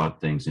has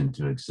brought things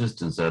into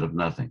existence out of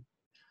nothing.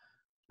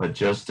 But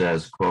just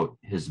as, quote,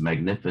 his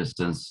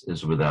magnificence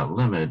is without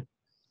limit,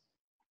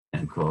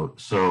 end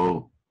quote,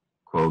 so,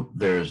 quote,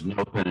 there is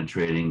no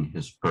penetrating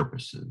his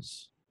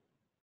purposes.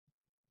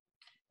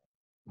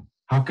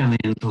 How can the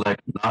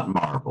intellect not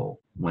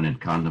marvel when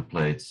it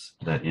contemplates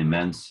that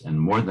immense and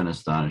more than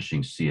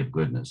astonishing sea of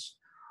goodness?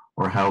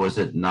 Or how is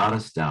it not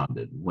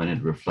astounded when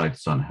it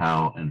reflects on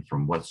how and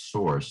from what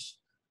source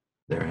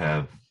there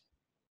have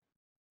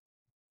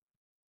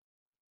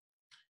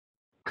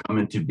come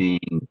into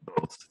being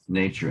both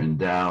nature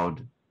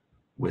endowed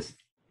with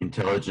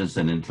intelligence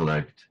and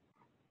intellect,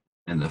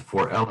 and the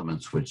 4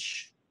 elements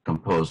which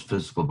compose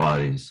physical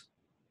bodies,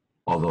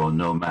 although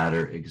no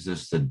matter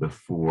existed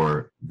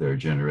before their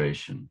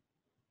generation?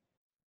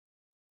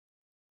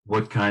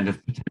 What kind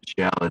of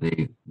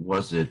potentiality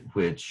was it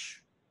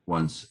which,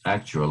 once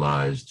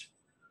actualized,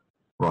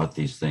 brought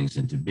these things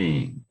into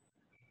being?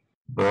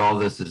 But all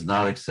this is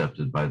not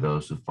accepted by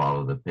those who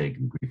follow the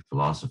pagan Greek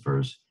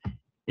philosophers,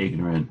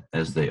 ignorant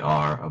as they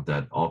are of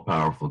that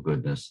all-powerful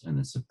goodness and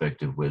its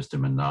effective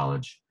wisdom and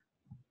knowledge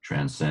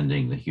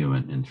transcending the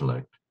human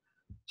intellect.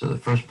 So the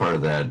first part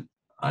of that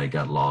I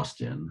got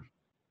lost in.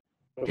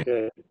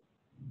 Okay.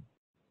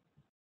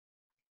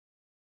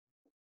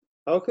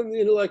 How can the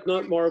intellect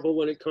not marvel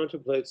when it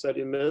contemplates that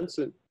immense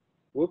and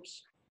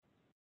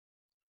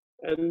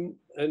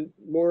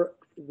more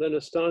than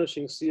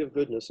astonishing sea of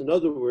goodness? In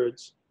other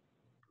words,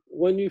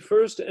 when you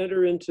first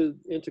enter into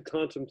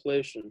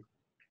contemplation,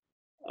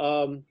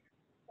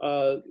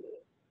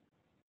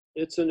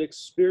 it's an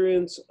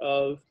experience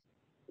of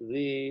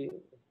the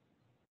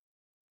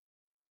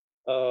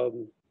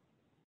of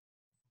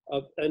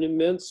an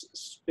immense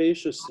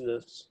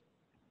spaciousness,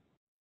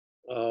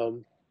 but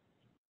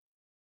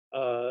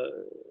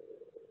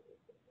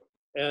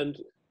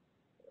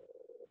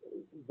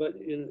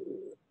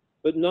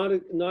not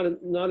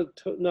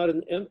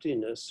an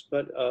emptiness,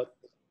 but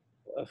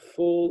a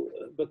full.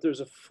 But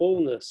there's a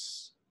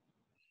fullness,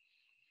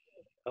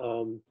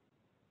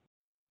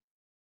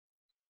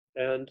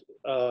 and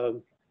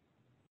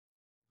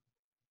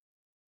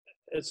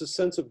it's a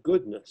sense of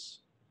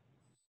goodness,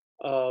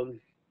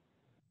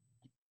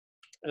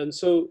 and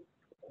so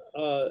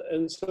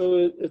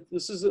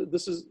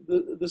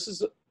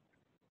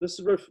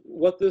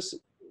what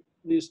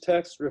these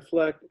texts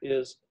reflect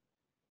is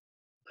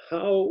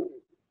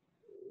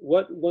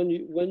what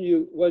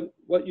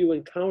you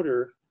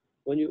encounter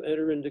when you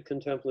enter into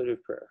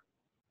contemplative prayer.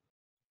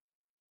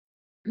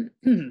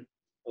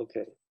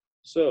 Okay,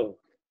 so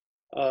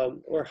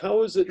or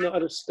how is it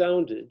not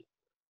astounded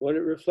when it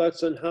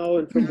reflects on how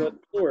and from what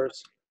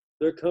source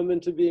there come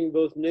into being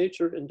both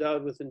nature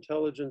endowed with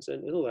intelligence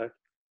and intellect,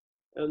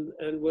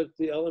 and with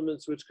the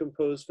elements which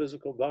compose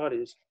physical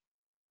bodies.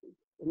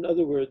 In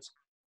other words,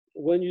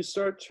 when you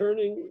start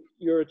turning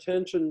your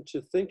attention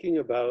to thinking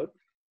about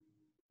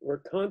or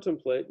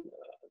contemplate,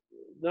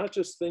 not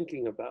just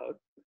thinking about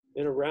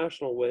in a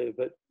rational way,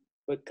 but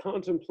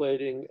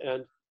contemplating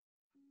and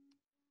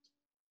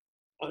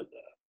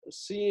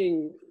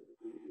seeing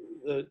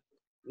the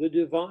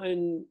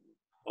divine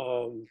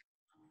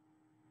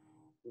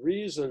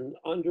reason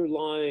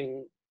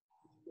underlying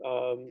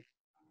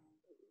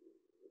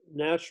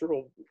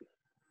natural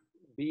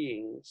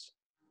beings.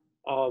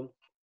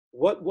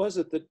 What was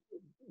it that,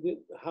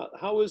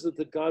 how is it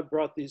that God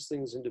brought these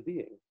things into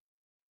being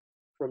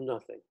from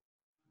nothing?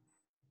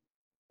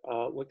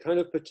 What kind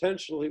of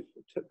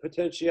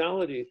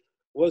potentiality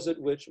was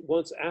it which,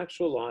 once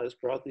actualized,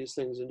 brought these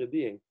things into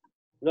being?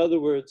 In other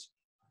words,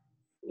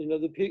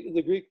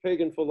 the Greek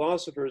pagan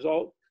philosophers,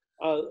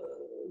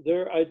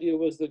 their idea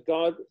was that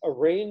God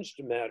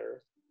arranged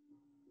matter,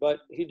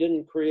 but he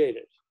didn't create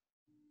it.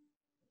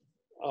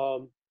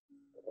 Of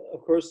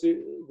course,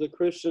 the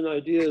Christian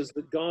idea is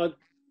that God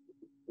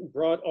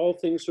brought all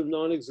things from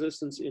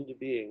non-existence into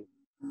being,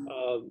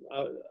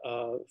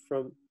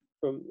 from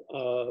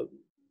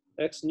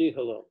ex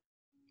nihilo,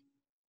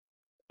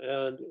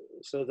 and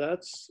so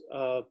that's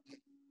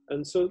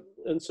and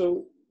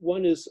so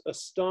one is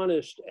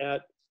astonished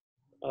at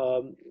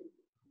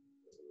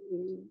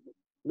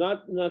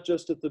not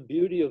just at the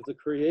beauty of the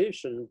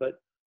creation, but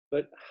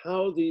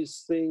how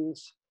these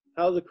things,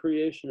 how the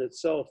creation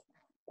itself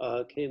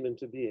came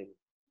into being.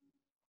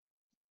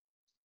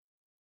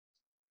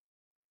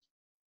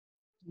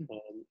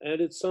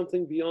 And it's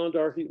something beyond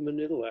our human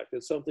intellect.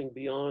 It's something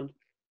beyond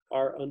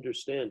our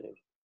understanding.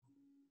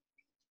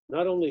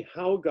 Not only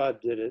how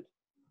God did it,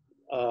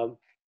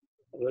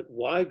 but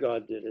why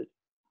God did it.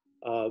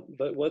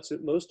 But what's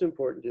most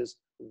important is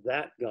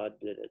that God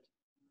did it.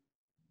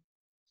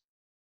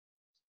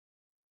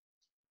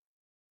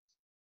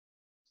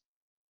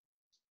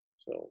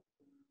 So,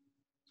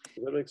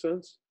 does that make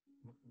sense?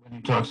 When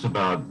he talks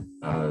about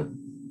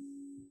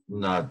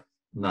not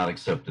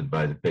accepted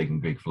by the pagan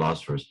Greek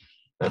philosophers,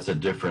 that's a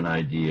different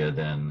idea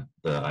than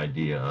the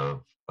idea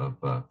of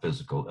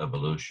physical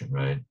evolution,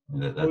 right?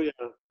 Oh yeah.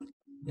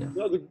 Yeah.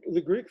 No,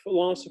 the Greek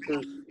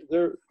philosophers,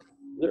 their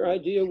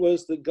idea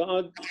was that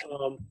God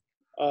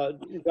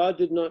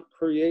did not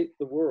create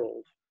the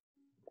world,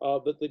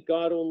 but that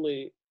God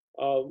only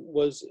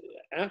was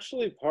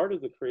actually part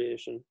of the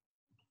creation,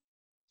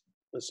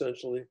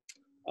 essentially,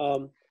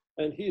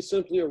 and He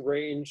simply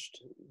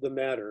arranged the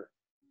matter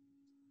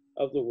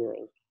of the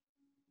world.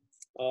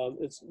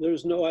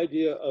 There's no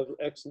idea of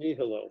ex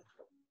nihilo,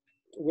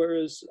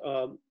 whereas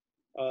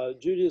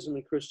Judaism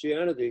and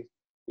Christianity,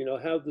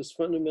 have this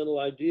fundamental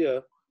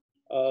idea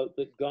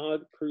that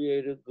God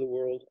created the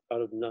world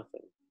out of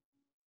nothing.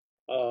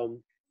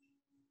 And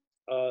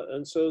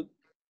so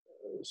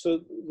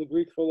the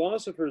Greek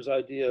philosophers'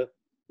 idea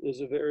is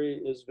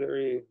very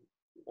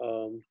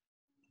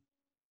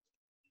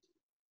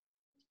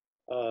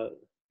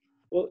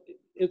well,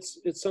 it's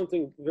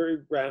something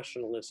very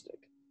rationalistic.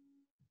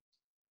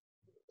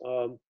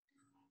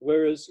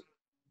 Whereas,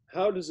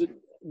 how does it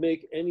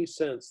make any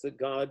sense that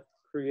God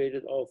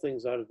created all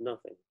things out of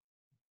nothing?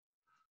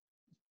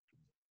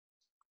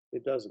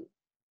 It doesn't.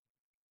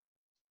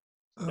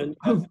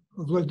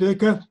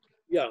 Vladika,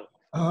 Yeah.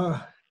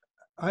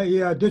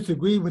 I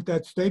disagree with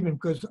that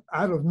statement because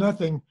out of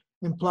nothing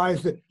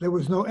implies that there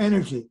was no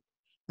energy.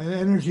 And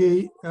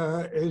energy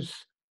is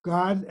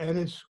God, and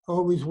it's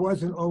always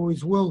was and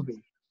always will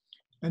be.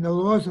 And the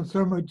laws of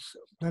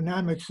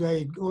thermodynamics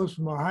say it goes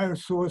from a higher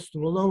source to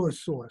a lower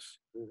source.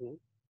 Mm-hmm.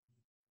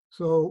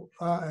 So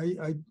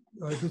I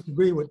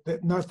disagree with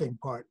that nothing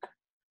part.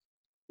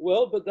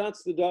 Well, but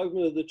that's the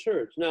dogma of the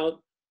church. Now,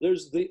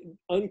 there's the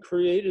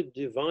uncreated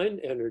divine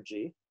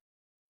energy,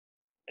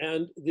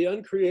 and the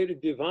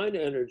uncreated divine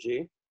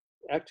energy,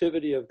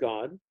 activity of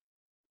God,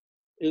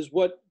 is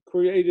what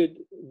created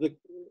the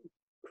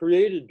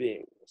created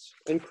beings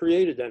and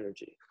created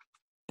energy.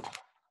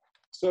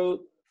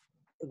 So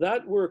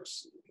that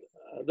works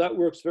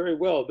very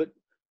well, but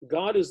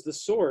God is the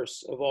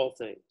source of all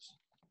things.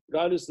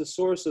 God is the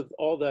source of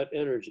all that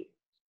energy.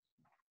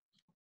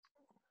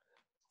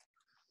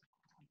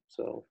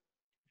 So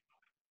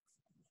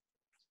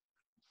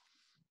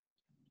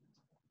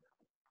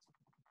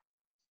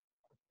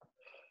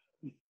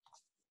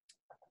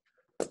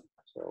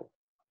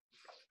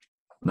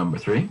Number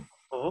 3.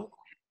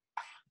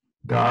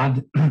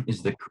 God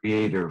is the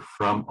creator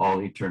from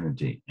all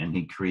eternity, and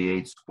he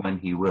creates when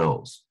he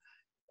wills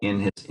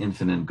in his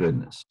infinite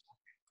goodness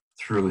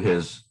through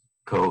his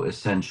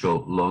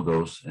co-essential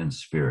logos and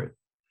spirit.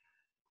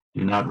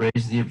 Do not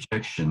raise the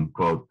objection,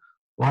 quote,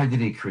 why did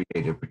he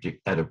create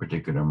at a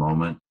particular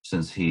moment,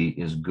 since he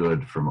is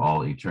good from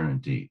all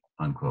eternity,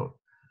 unquote.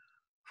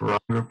 For I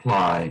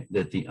reply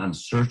that the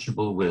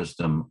unsearchable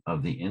wisdom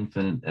of the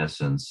infinite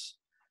essence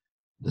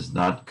does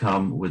not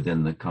come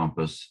within the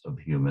compass of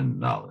human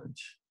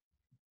knowledge.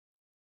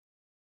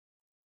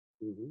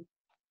 Mm-hmm.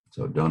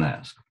 So don't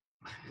ask.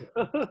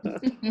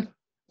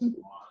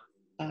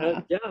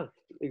 Yeah,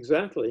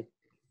 exactly.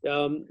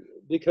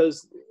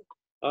 Because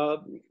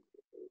the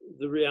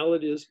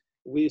reality is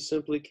we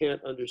simply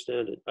can't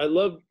understand it. I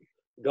love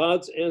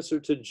God's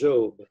answer to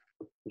Job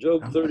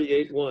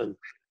 38:1.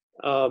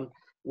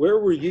 Where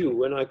were you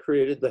when I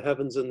created the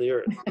heavens and the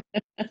earth?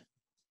 In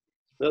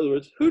other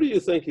words, who do you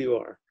think you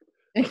are?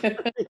 Hey,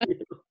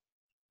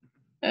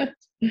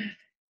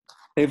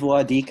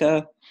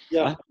 Vladika,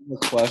 Yeah. I have a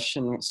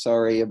question.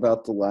 Sorry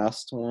about the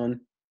last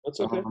one. That's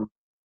okay.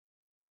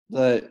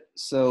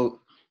 So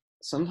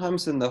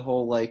sometimes in the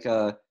whole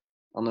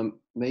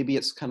maybe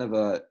it's kind of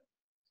a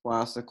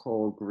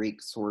classical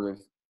Greek sort of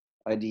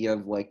idea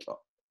of like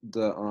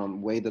the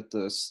way that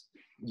this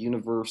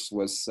universe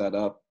was set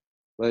up,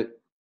 but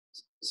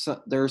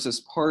there's this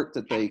part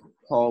that they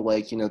call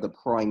the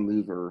prime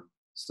mover.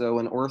 So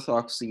in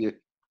Orthodoxy, do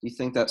you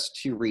think that's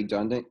too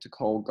redundant to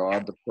call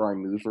God the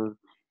prime mover?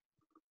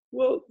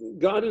 Well,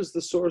 God is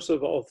the source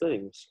of all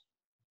things.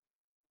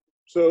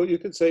 So you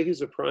could say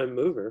he's a prime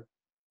mover,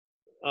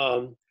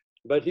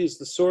 but he's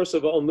the source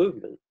of all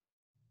movement.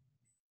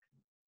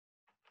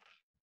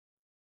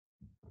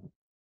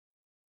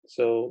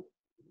 So,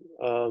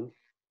 there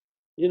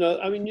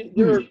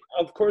are,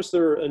 of course,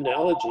 there are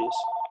analogies.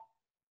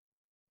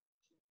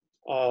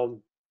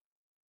 Oh,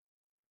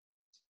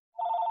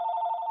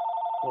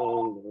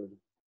 Lord.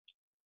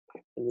 I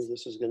knew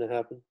this was going to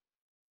happen.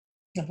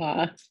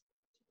 Uh-huh.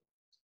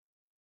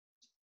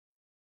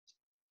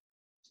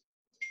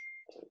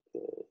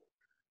 Okay.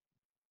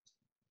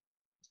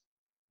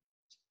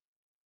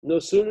 No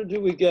sooner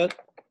do we get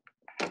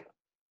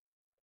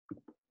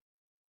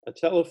a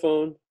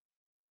telephone,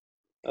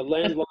 a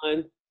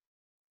landline,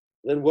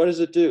 then what does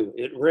it do?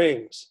 It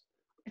rings.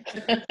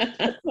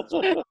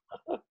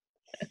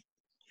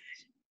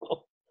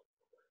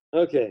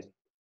 Okay.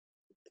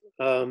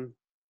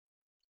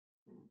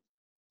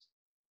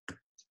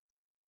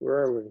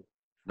 Where are we?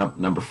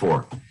 Number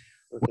 4.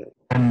 Okay.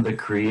 When the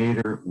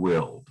Creator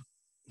willed,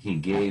 he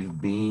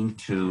gave being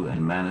to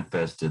and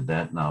manifested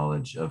that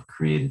knowledge of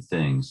created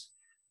things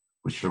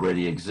which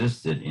already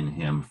existed in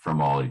him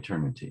from all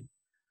eternity.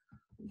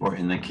 For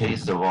in the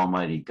case of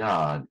Almighty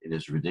God, it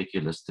is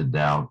ridiculous to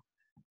doubt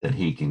that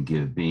he can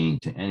give being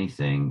to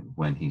anything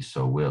when he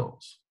so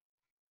wills.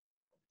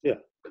 Yeah.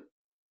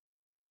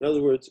 In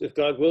other words, if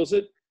God wills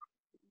it,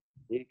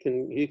 he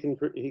can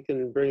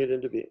bring it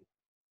into being.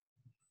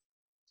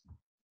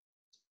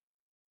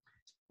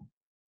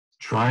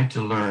 Try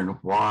to learn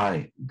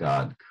why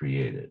God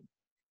created,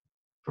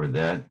 for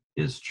that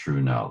is true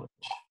knowledge.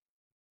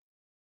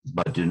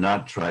 But do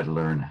not try to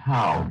learn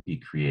how he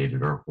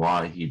created or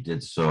why he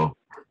did so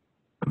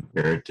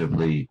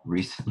comparatively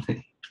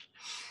recently,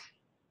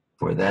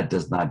 for that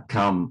does not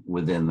come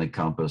within the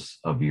compass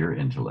of your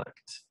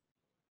intellect.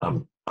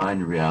 Of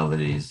divine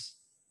realities,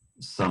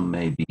 some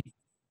may be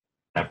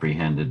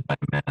apprehended by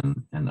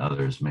men and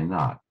others may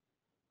not.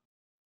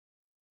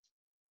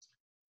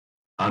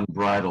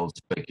 Unbridled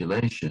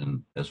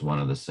speculation, as one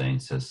of the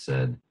saints has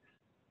said,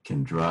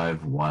 can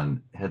drive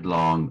one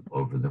headlong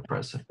over the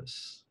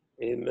precipice.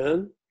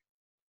 Amen.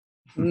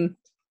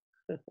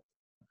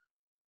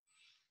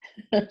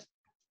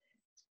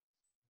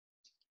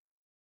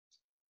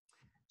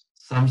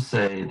 Some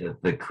say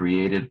that the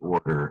created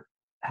order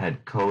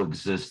had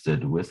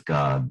coexisted with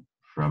God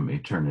from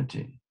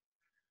eternity,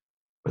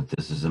 but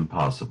this is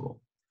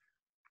impossible.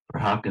 For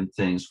how can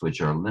things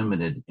which are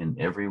limited in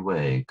every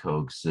way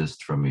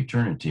coexist from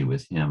eternity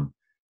with him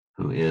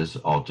who is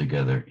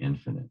altogether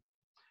infinite?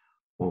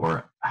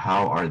 Or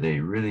how are they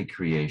really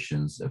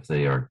creations if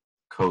they are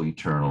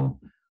co-eternal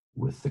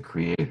with the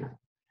Creator?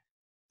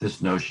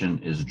 This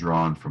notion is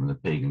drawn from the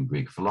pagan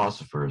Greek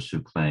philosophers who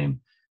claim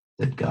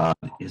that God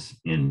is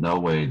in no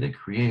way the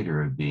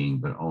creator of being,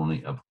 but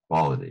only of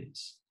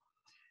qualities.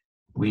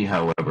 We,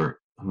 however,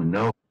 who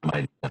know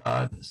Almighty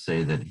God,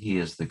 say that he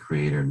is the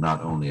creator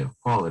not only of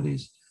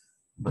qualities,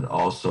 but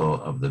also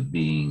of the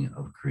being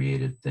of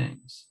created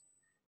things.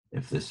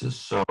 If this is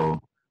so,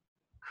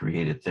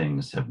 created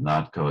things have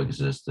not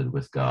coexisted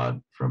with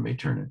God from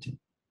eternity.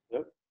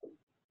 Yep.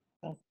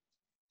 Is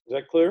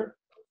that clear?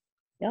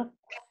 Yeah.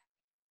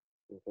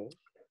 Okay.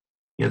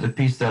 Yeah, the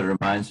piece that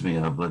reminds me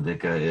of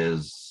Vladika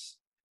is,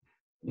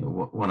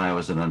 when I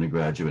was an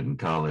undergraduate in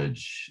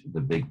college,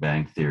 the Big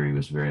Bang Theory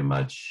was very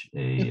much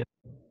a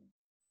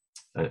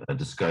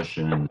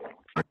discussion,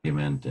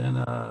 argument,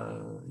 and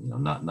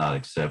not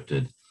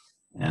accepted.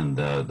 And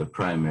the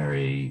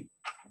primary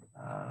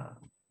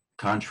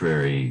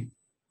contrary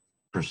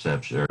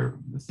perception or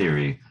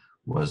theory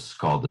was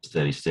called the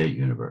steady state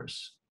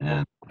universe.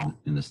 And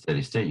in the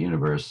steady state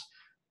universe,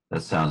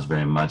 that sounds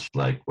very much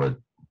like what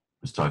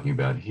I was talking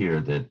about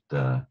here,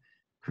 that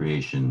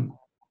creation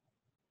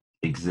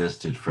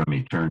existed from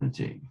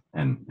eternity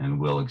and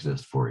will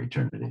exist for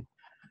eternity.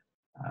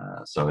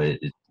 So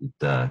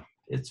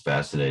it's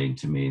fascinating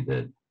to me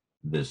that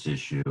this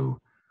issue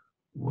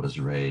was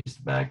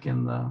raised back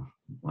in the,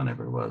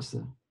 whenever it was,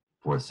 the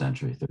 4th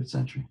century, 3rd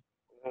century.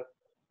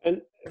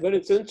 But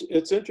it's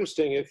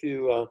interesting if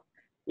you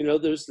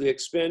there's the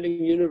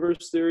expanding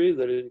universe theory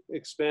that it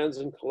expands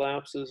and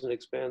collapses and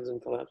expands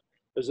and collapses.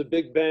 There's a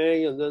Big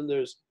Bang, and then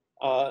there's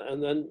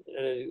and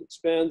it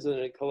expands and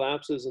it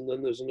collapses, and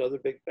then there's another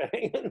Big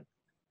Bang.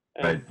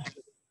 Right.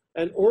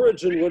 And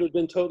Origen would have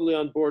been totally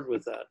on board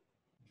with that.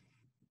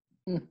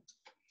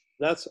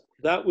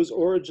 That was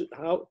Origen.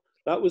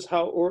 That was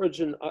how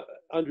Origen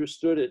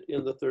understood it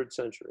in the 3rd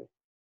century.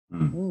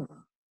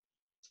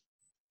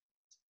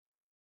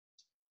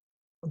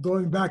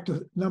 Going back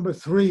to number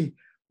 3,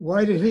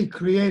 why did he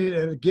create it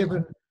at a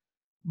given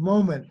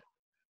moment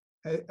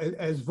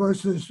as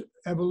versus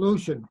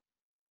evolution?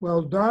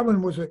 Well,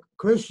 Darwin was a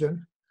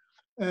Christian,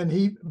 and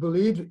he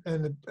believed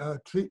in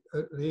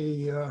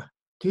the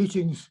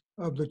teachings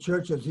of the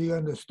church as he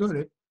understood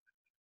it.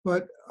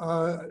 But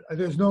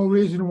there's no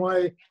reason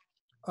why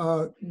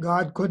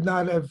God could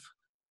not have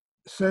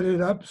set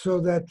it up so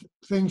that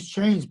things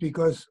change,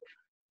 because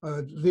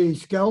the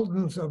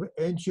skeletons of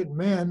ancient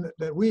man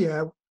that we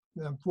have,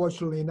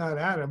 unfortunately not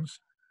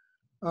Adam's,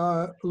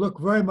 look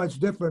very much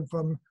different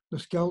from the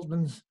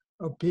skeletons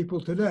of people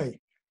today.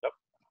 Yep.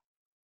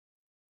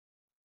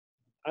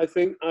 I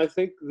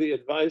think the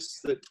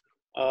advice that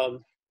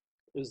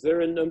is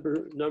there in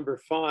number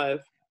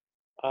 5,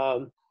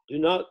 do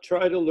not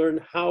try to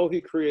learn how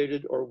he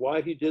created or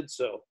why he did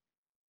so.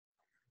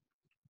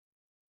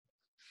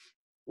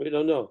 We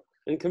don't know.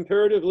 And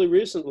comparatively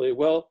recently,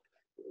 well,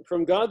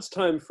 from God's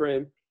time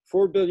frame,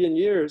 4 billion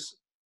years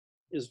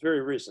is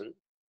very recent.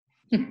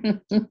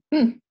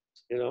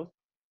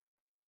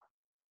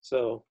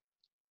 So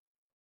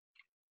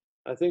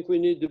I think we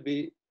need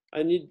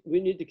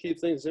to keep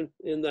things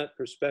in that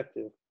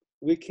perspective.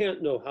 We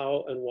can't know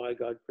how and why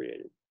God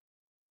created.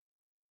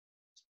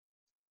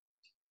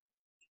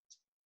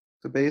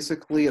 So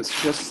basically,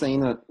 it's just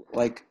saying that,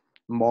 like,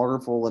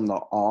 marvel in the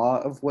awe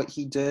of what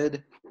he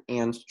did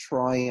and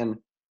try and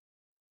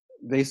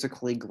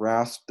basically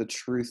grasp the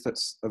truth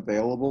that's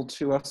available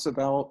to us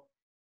about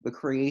the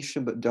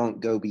creation, but don't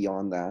go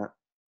beyond that.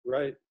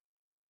 Right.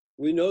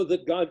 We know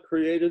that God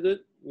created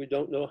it. We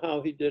don't know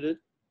how he did it.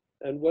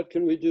 And what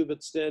can we do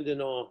but stand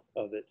in awe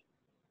of it?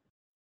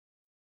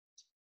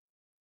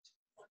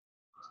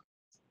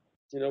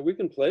 You know, we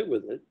can play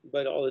with it,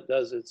 but all it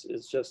does,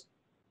 it's just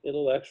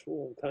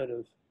intellectual kind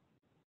of,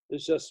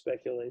 it's just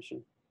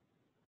speculation.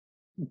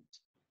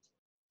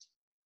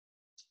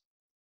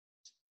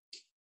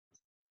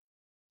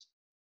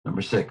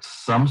 Number 6,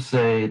 some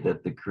say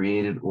that the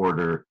created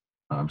order,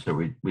 I'm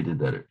sorry, we did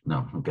that.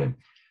 No, okay.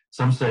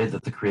 Some say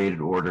that the created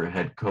order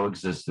had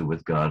coexisted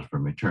with God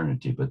from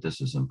eternity, but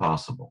this is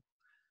impossible.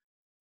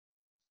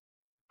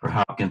 For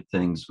how can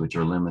things which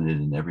are limited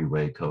in every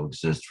way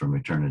coexist from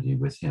eternity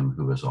with him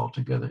who is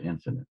altogether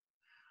infinite?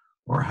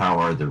 Or how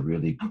are they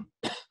really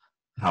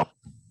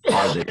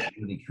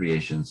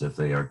creations if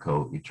they are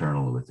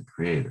co-eternal with the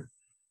Creator?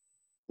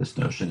 This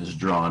notion is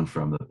drawn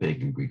from the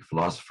pagan Greek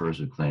philosophers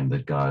who claim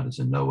that God is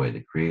in no way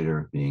the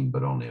creator, being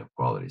but only of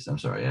qualities. I'm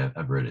sorry,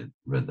 I've read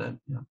that.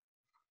 Yeah.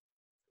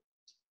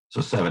 So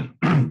 7,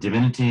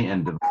 divinity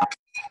and divine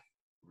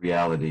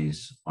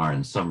realities are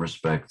in some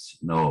respects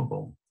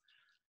knowable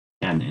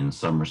and in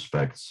some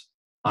respects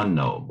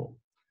unknowable.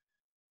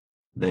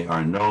 They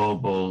are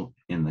knowable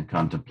in the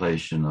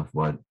contemplation of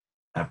what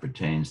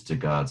appertains to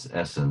God's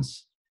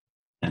essence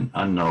and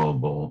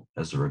unknowable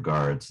as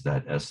regards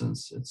that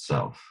essence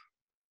itself.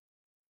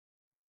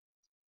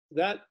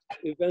 That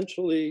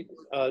eventually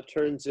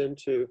turns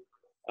into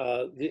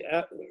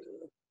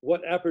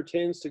what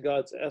appertains to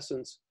God's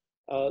essence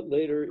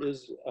later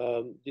is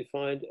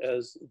defined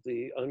as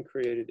the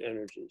uncreated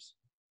energies.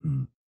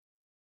 Mm.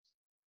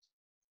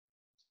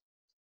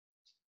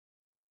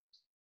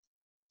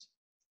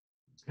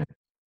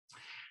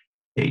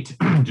 8,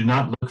 do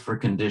not look for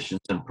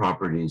conditions and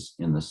properties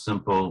in the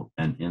simple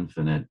and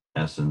infinite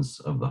essence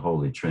of the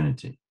Holy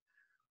Trinity.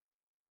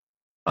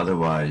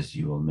 Otherwise,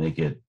 you will make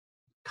it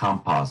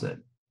composite,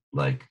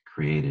 like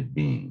created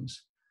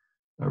beings,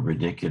 a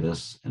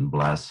ridiculous and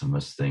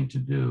blasphemous thing to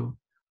do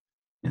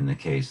in the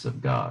case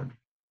of God.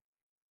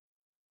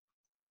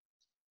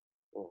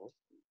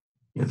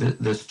 Yeah,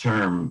 this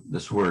term,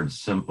 this word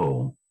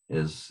simple,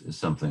 is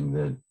something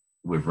that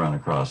we've run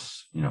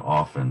across,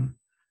 often.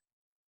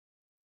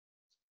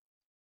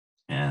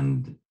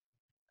 And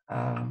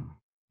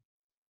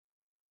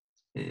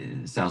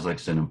it sounds like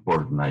it's an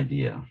important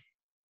idea.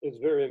 It's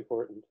very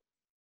important.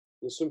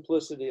 The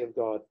simplicity of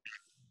God.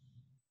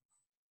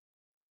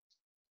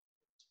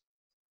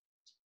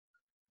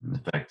 And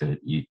the fact that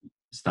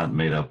it's not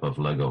made up of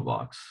Lego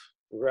blocks.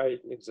 Right,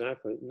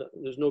 exactly. No,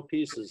 there's no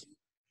pieces,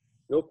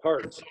 no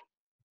parts.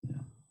 Yeah.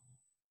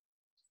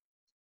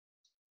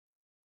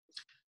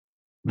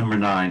 Number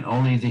 9,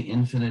 only the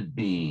infinite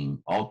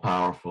being,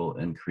 all-powerful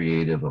and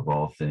creative of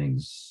all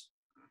things,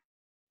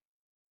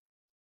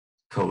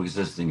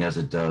 coexisting as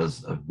it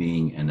does of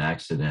being an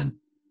accident,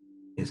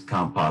 is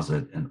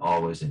composite and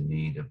always in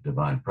need of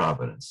divine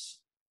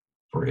providence,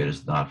 for it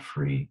is not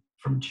free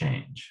from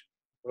change.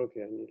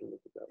 Okay, I need to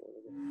look at that one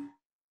again.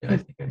 Yeah, I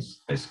think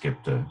I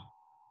skipped a.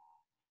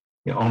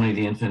 Yeah, only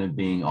the infinite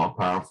being,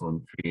 all-powerful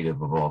and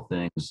creative of all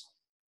things,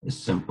 is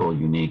simple,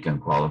 unique,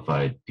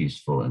 unqualified,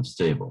 peaceful, and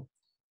stable.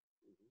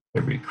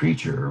 Every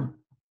creature,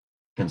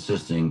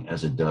 consisting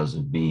as it does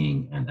of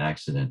being an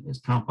accident, is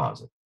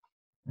composite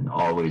and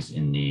always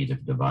in need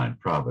of divine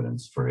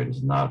providence, for it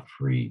is not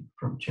free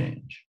from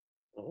change.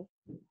 Uh-huh.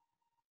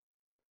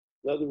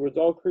 In other words,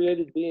 all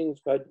created beings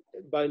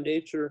by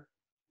nature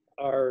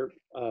are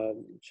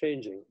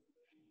changing.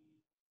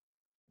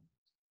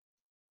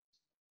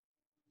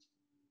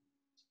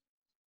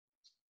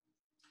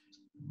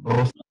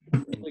 Both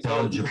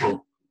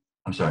intelligible,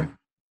 I'm sorry.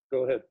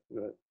 Go ahead. Go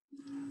ahead.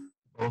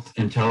 Both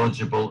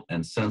intelligible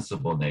and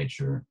sensible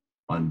nature,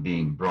 on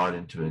being brought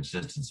into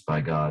existence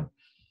by God,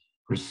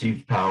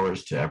 received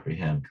powers to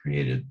apprehend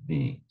created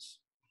beings.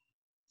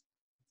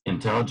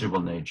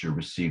 Intelligible nature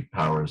received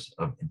powers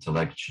of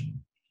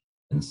intellection,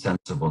 and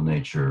sensible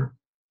nature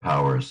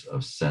powers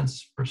of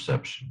sense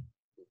perception.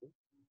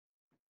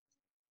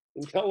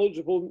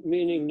 Intelligible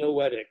meaning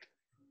noetic.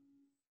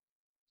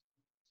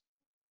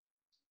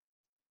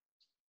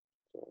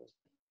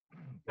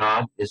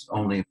 God is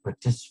only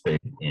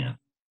participated in.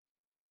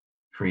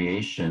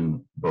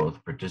 Creation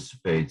both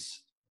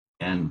participates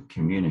and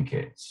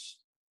communicates.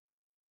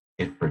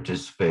 It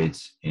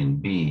participates in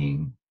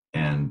being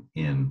and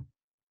in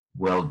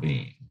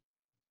well-being,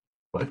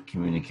 but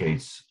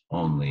communicates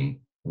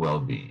only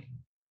well-being.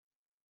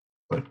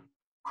 But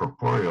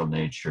corporeal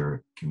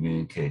nature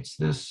communicates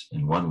this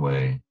in one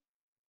way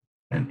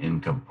and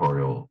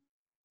incorporeal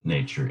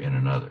nature in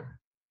another.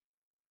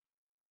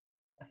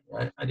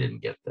 I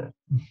didn't get that.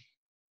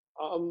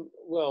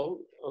 Well,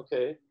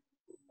 okay.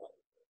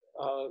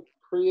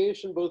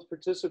 creation both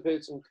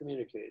participates and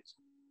communicates.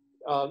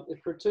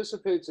 It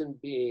participates in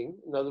being,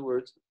 in other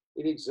words,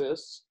 it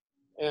exists,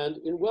 and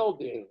in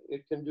well-being,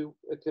 it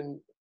can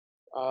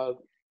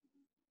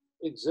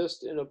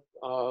exist in a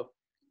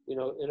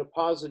in a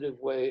positive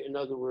way. In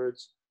other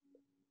words,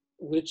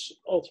 which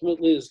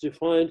ultimately is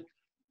defined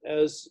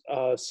as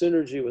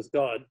synergy with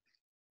God.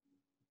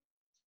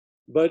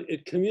 But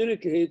it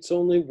communicates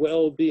only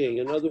well-being.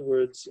 In other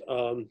words,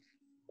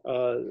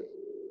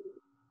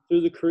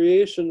 through the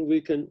creation,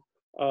 we can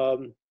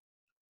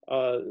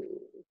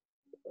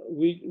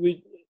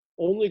we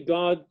only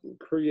God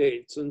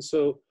creates, and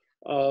so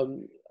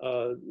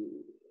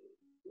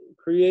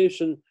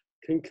creation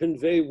can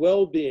convey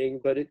well-being,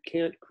 but it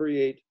can't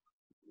create.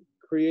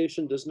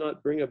 Creation does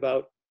not bring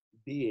about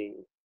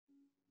being.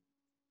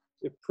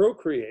 It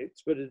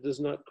procreates, but it does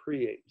not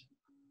create.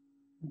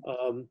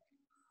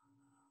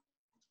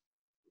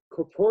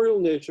 Corporeal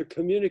nature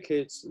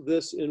communicates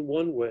this in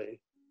one way,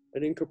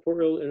 and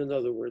incorporeal in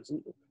another words.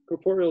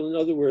 Corporeal, in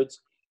other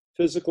words,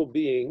 physical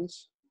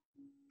beings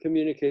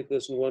communicate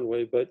this in one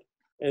way, but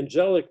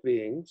angelic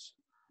beings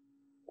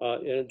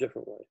in a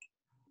different way.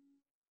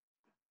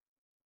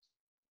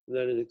 And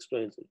then it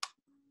explains it.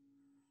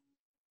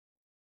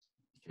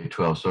 Okay,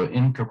 12. So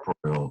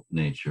incorporeal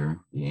nature,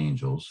 the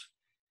angels,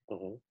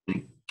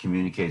 it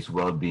communicates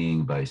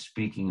well-being by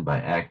speaking, by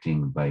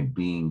acting, by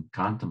being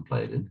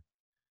contemplated.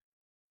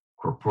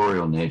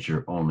 Corporeal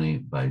nature only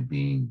by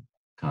being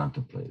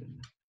contemplated.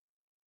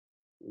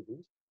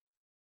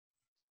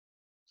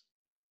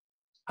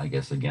 I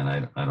guess again,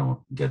 I don't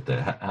get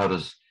that. How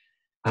does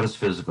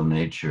physical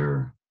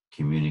nature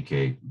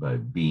communicate by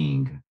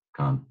being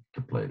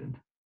contemplated?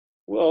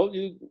 Well,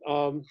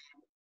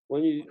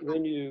 when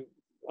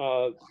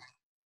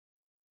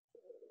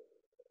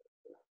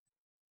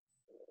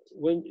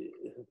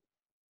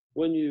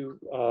you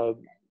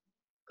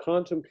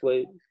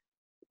contemplate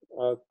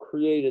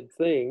created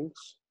things,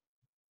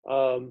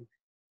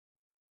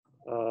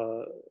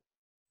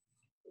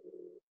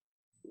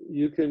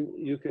 you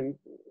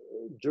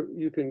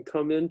can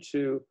come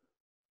into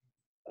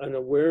an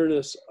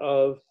awareness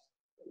of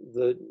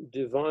the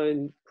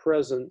divine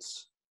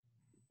presence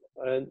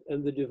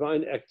and the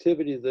divine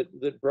activity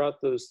that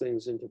brought those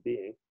things into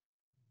being.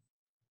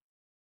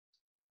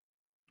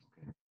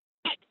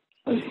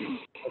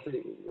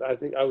 I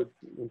think I would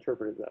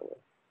interpret it that way.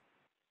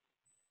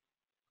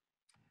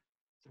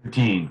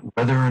 13.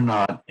 Whether or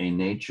not a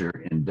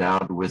nature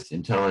endowed with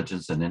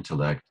intelligence and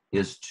intellect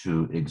is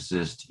to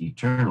exist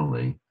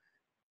eternally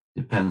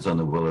depends on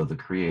the will of the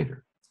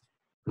Creator,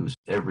 whose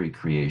every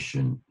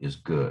creation is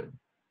good.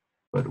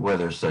 But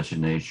whether such a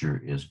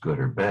nature is good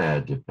or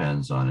bad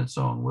depends on its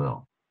own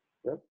will.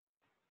 Yep.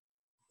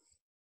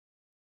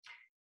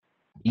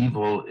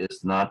 Evil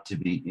is not to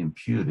be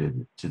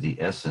imputed to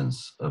the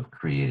essence of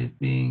created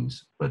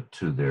beings, but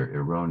to their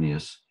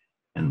erroneous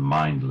and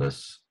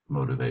mindless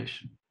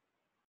motivation.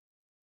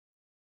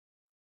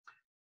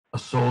 A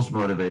soul's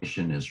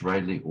motivation is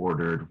rightly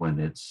ordered when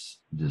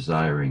its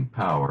desiring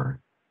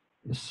power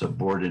is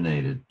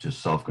subordinated to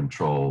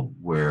self-control,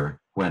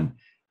 when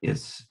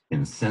its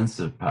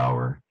insensitive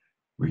power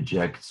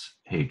rejects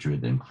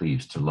hatred and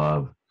cleaves to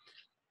love,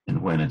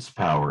 and when its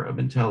power of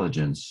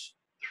intelligence,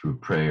 through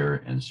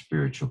prayer and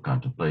spiritual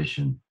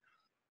contemplation,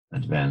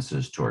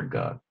 advances toward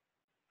God.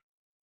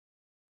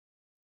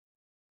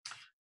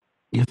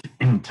 If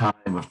in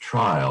time of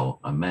trial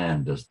a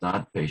man does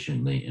not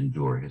patiently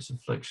endure his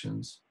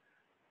afflictions,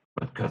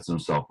 but cuts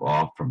himself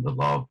off from the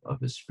love of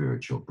his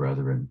spiritual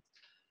brethren,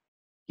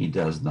 he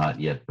does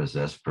not yet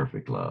possess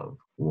perfect love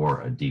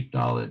or a deep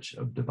knowledge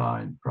of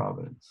divine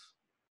providence.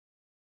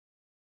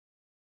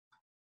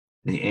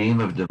 The aim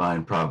of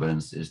divine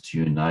providence is to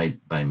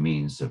unite by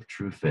means of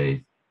true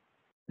faith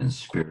and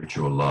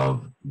spiritual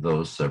love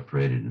those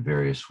separated in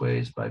various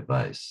ways by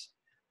vice.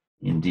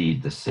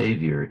 Indeed, the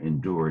Savior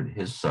endured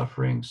his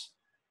sufferings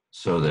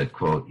so that,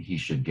 quote, he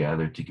should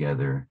gather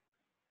together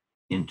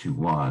into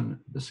one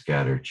the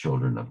scattered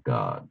children of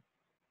God,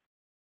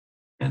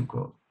 end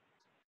quote.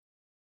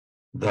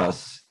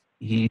 Thus,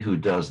 he who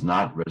does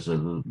not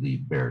resolutely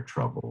bear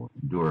trouble,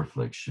 endure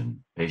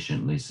affliction,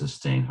 patiently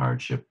sustain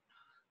hardship,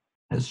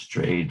 has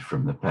strayed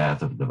from the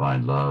path of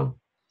divine love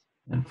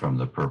and from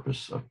the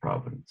purpose of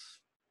providence.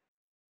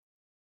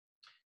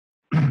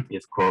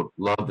 If, quote,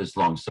 love is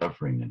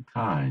long-suffering and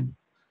kind,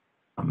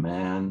 a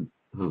man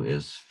who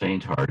is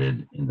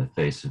faint-hearted in the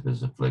face of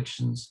his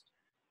afflictions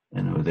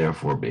and who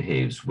therefore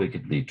behaves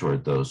wickedly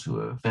toward those who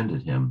have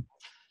offended him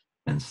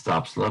and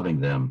stops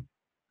loving them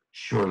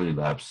surely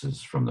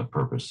lapses from the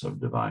purpose of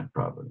divine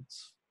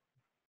providence.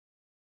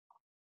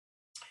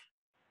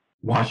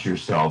 Watch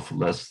yourself,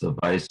 lest the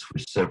vice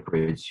which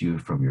separates you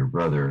from your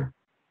brother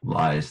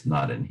lies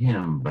not in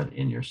him, but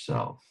in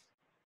yourself.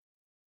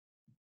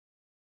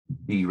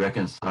 Be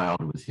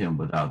reconciled with him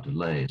without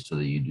delay, so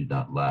that you do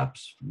not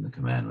lapse from the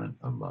commandment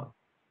of love.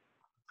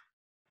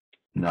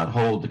 Do not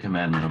hold the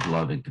commandment of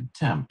love in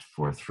contempt,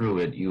 for through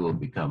it you will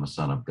become a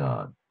son of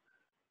God.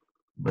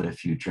 But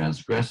if you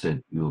transgress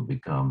it, you will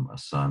become a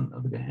son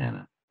of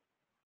Gehenna.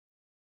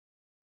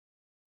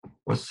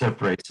 What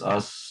separates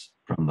us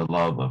from the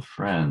love of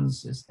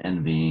friends is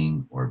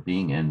envying or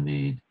being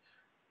envied,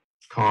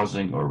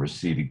 causing or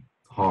receiving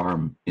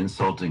harm,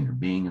 insulting or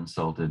being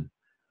insulted,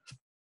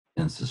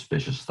 and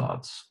suspicious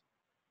thoughts.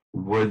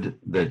 Would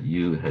that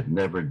you had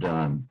never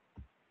done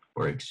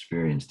or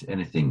experienced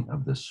anything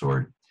of this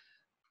sort,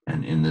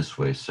 and in this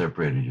way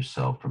separated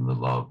yourself from the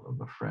love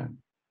of a friend.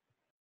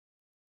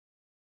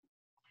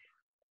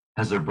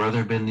 Has a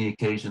brother been the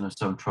occasion of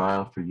some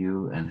trial for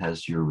you, and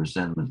has your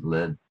resentment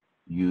led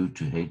you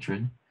to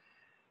hatred?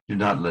 Do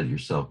not let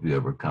yourself be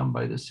overcome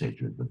by this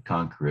hatred, but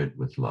conquer it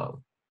with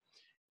love.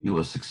 You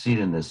will succeed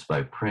in this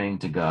by praying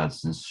to God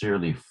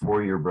sincerely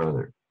for your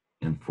brother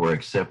and for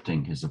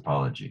accepting his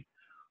apology,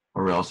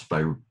 or else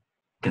by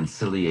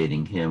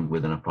conciliating him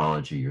with an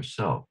apology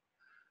yourself,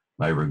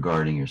 by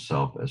regarding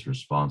yourself as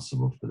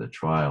responsible for the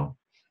trial,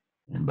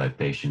 and by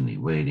patiently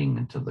waiting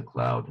until the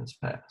cloud has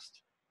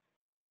passed.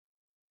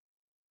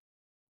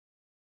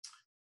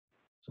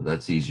 So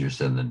that's easier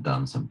said than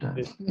done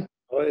sometimes.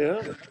 Oh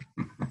yeah.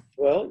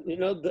 Well, you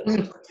know,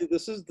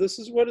 this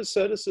is what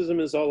asceticism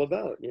is all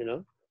about. You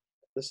know,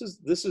 this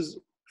is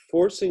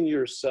forcing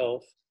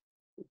yourself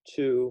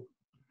to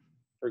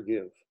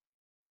forgive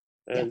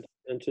and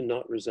to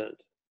not resent,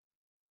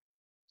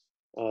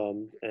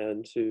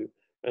 and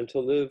to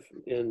live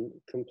in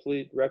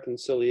complete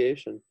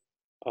reconciliation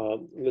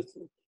with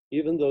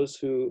even those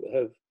who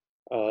have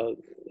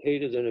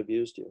hated and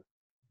abused you.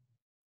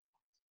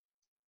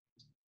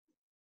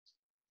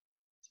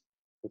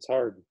 It's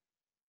hard.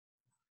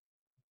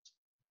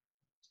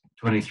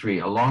 23,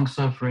 a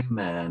long-suffering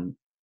man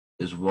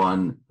is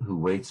one who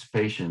waits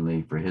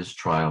patiently for his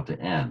trial to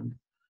end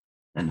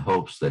and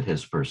hopes that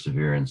his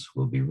perseverance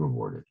will be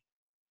rewarded.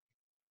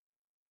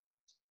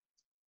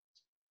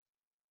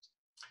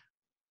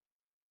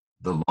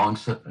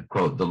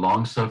 Quote, the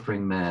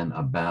long-suffering man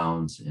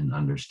abounds in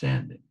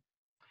understanding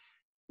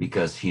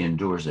because he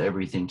endures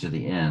everything to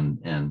the end,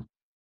 and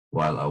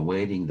while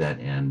awaiting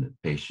that end,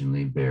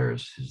 patiently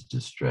bears his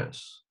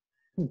distress.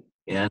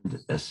 And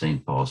as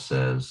St. Paul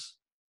says,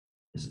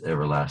 is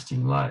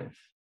everlasting life.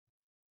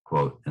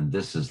 Quote, and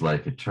this is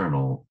life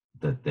eternal,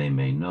 that they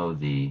may know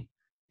thee,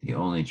 the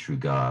only true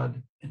God,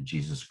 and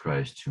Jesus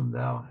Christ, whom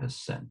thou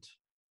hast sent.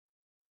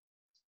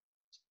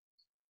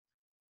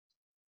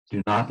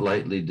 Do not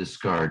lightly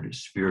discard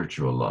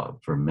spiritual love.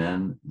 For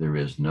men, there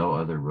is no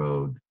other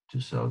road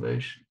to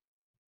salvation.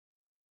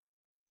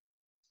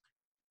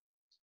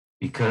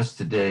 Because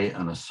today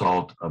an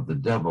assault of the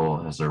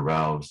devil has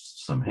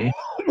aroused some hatred,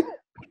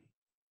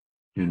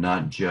 do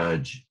not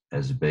judge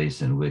as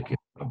base and wicked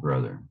a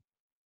brother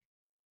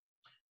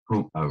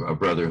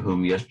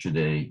whom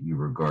yesterday you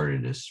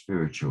regarded as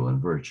spiritual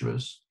and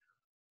virtuous,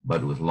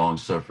 but with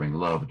long-suffering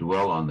love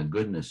dwell on the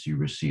goodness you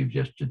received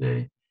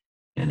yesterday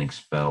and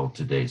expel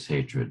today's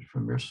hatred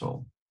from your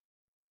soul.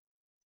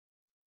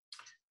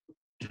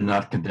 Do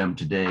not condemn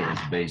today as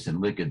base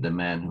and wicked the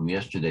man whom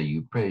yesterday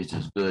you praised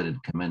as good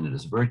and commended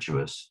as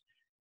virtuous,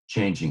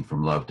 changing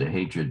from love to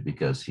hatred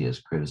because he has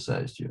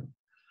criticized you.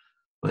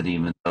 But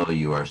even though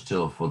you are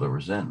still full of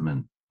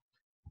resentment,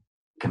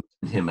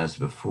 commend him as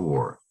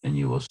before, and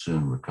you will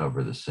soon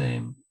recover the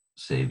same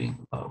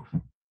saving love.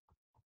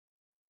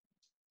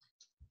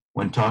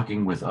 When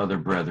talking with other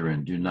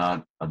brethren, do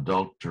not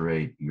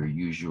adulterate your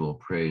usual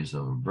praise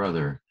of a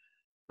brother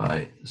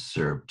by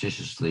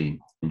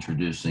surreptitiously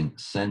introducing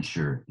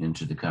censure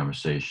into the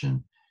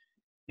conversation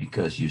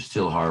because you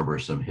still harbor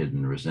some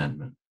hidden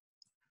resentment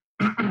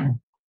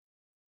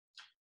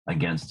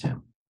against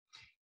him.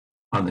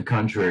 On the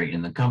contrary,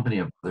 in the company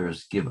of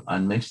others, give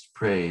unmixed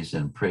praise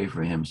and pray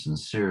for him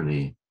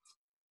sincerely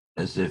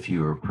as if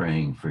you were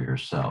praying for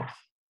yourself.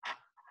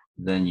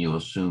 Then you will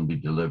soon be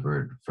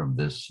delivered from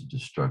this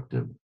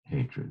destructive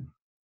hatred.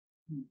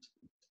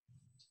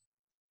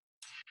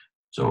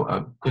 So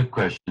a good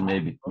question,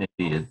 maybe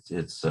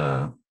it's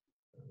a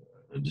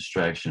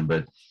distraction,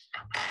 but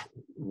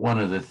one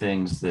of the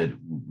things that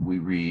we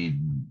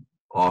read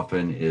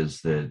often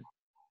is that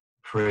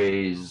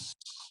praise,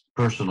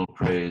 personal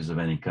praise of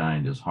any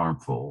kind is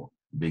harmful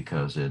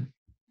because it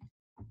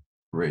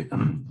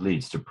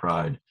leads to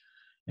pride.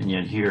 And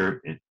yet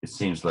here it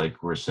seems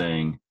like we're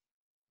saying,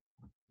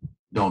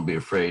 don't be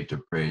afraid to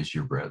praise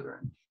your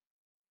brethren.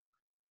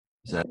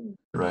 Is that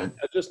right?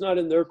 Just not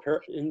in their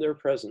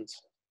presence.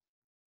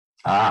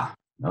 Ah,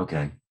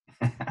 okay.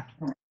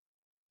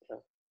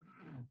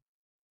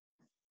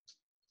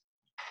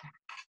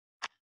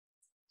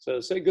 So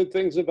say good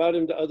things about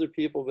him to other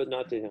people, but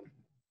not to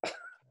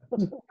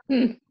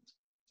him.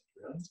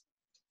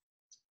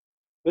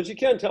 But you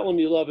can tell him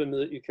you love him,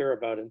 that you care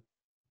about him,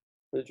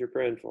 that you're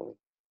praying for him.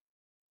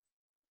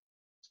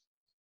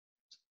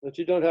 But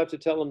you don't have to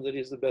tell him that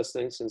he's the best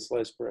thing since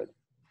sliced bread.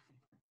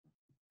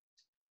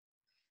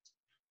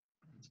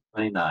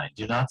 29.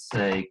 Do not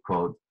say,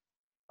 quote,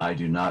 I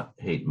do not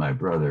hate my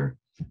brother,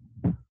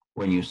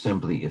 when you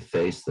simply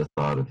efface the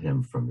thought of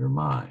him from your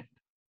mind.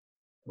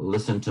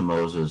 Listen to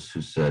Moses,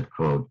 who said,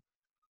 quote,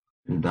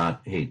 do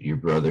not hate your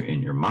brother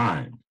in your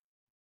mind,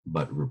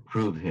 but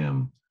reprove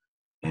him,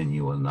 and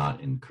you will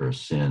not incur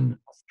sin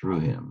through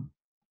him.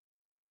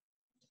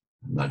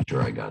 I'm not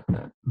sure I got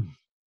that.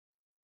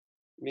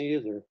 Me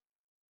either.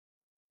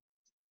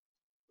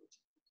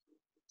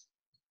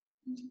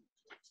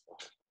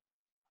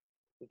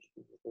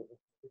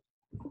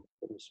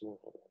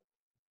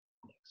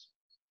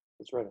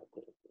 It's right up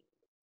there.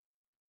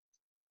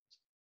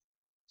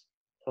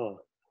 Huh.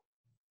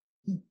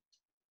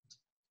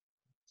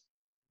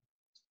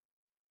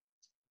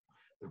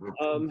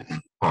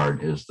 The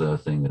part is the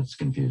thing that's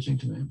confusing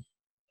to me.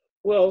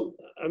 Well,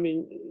 I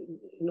mean,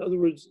 in other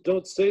words,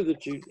 don't say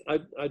that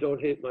I don't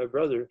hate my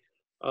brother.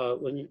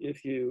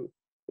 If you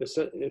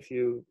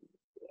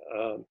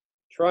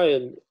try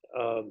and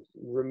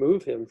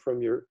remove him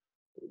from your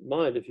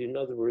mind, in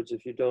other words,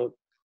 if you don't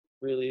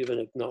really even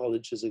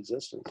acknowledge his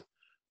existence,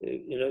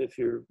 if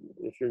you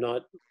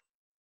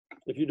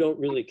don't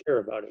really care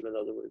about him, in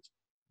other words,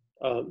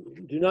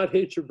 do not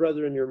hate your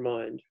brother in your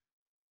mind.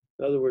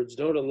 In other words,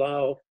 don't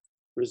allow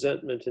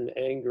resentment and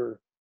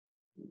anger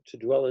to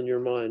dwell in your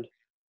mind,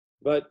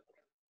 but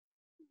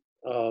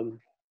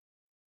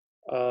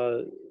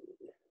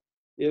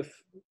if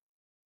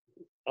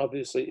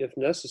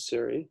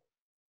necessary,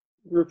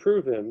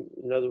 reprove him.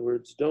 In other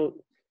words, don't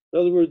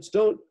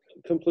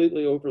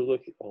completely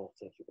overlook. Oh,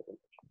 thank you very much.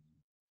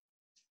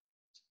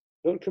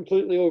 Don't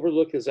completely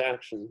overlook his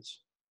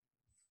actions.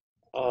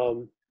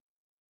 In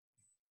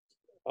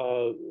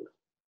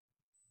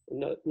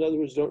other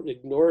words, don't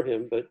ignore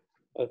him, but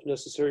if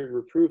necessary,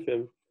 reprove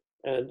him,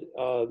 and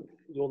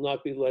you'll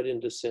not be led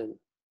into sin.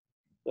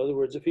 In other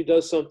words, if he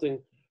does something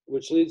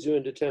which leads you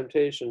into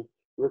temptation,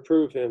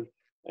 reprove him,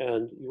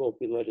 and you won't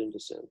be led into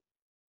sin.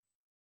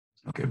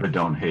 Okay, but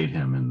don't hate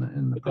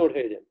him But don't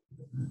hate him.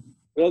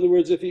 In other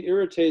words, if he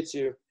irritates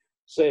you,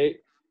 say,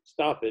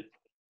 stop it.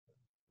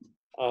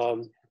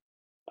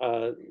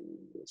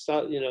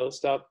 Stop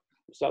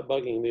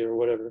bugging me or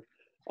whatever.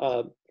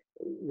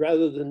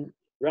 Rather than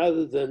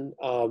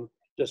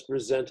just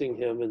resenting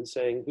him and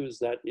saying, who's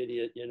that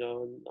idiot, and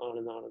on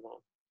and on and on.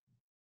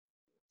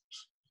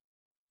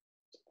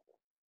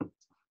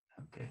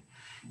 Okay.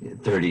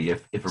 30,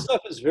 if This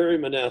stuff is very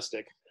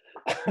monastic.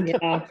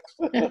 Yeah.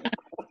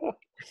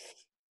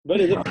 But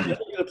it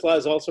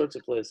applies all sorts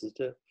of places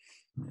too.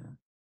 Yeah.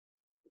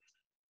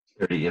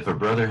 30, if a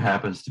brother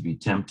happens to be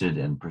tempted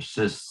and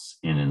persists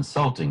in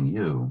insulting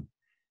you,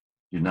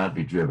 do not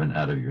be driven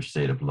out of your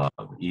state of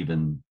love,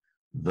 even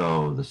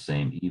though the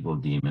same evil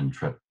demon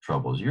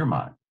troubles your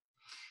mind.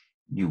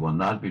 You will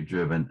not be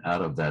driven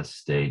out of that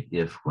state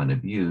if, when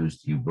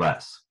abused, you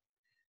bless,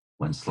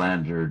 when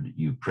slandered,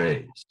 you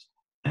praise,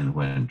 and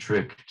when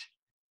tricked,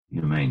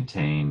 you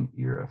maintain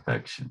your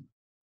affection.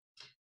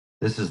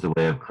 This is the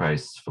way of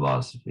Christ's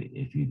philosophy.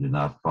 If you do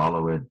not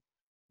follow it,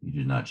 you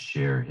do not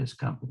share his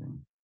company.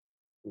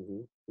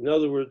 Mm-hmm. In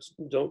other words,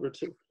 don't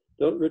return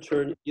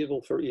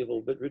evil for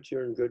evil, but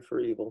return good for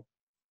evil.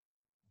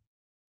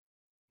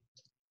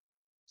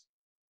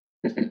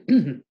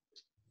 31,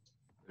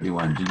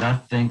 do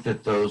not think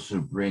that those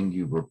who bring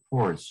you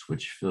reports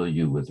which fill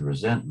you with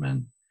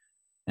resentment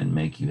and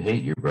make you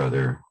hate your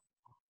brother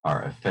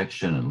are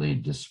affectionately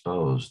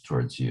disposed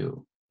towards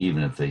you,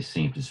 even if they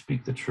seem to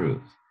speak the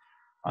truth.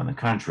 On the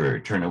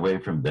contrary, turn away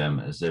from them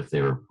as if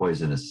they were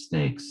poisonous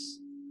snakes,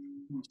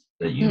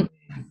 that you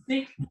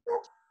may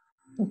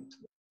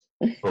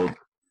both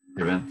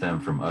prevent them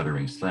from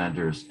uttering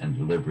slanders and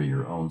deliver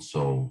your own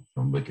soul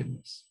from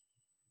wickedness.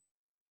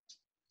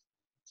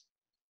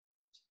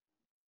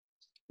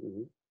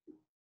 Mm-hmm.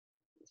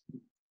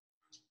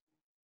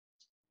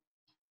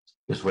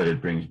 Just what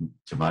it brings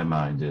to my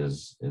mind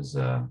is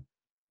a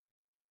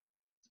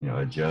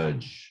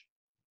judge.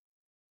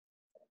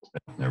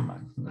 Never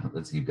mind.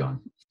 Let's keep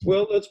going.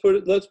 Well, let's put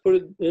it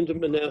into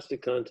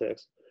monastic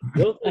context.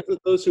 Don't think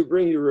that those who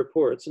bring you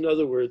reports, in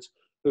other words,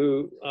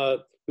 who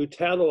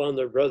tattle on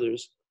their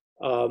brothers,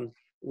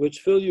 which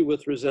fill you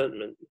with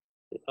resentment,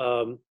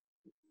 and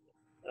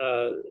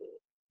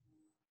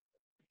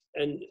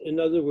in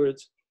other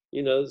words,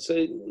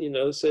 say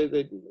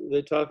they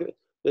talk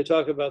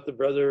about the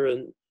brother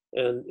and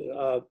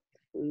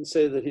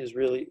say that he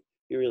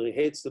really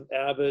hates the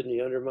abbot and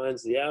he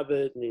undermines the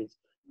abbot and he's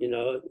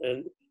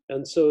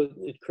and so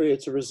it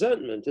creates a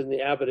resentment in the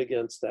abbot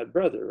against that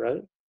brother,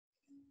 right?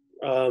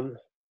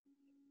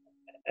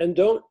 And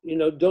don't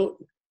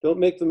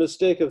make the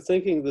mistake of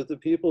thinking that the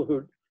people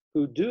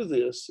who do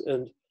this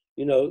and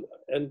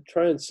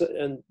try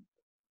and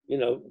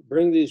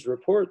bring these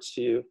reports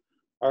to you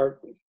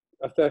are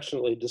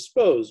affectionately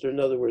disposed, or in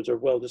other words, are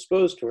well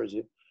disposed towards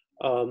you,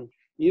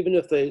 even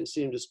if they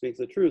seem to speak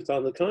the truth.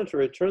 On the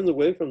contrary, turn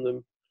away from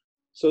them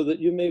so that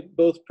you may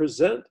both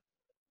prevent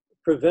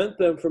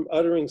them from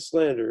uttering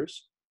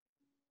slanders.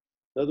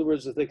 In other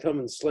words, that they come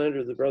and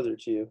slander the brother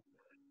to you,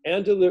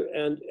 and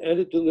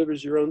it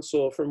delivers your own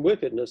soul from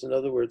wickedness. In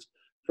other words,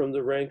 from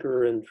the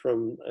rancor and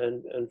from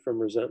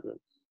resentment.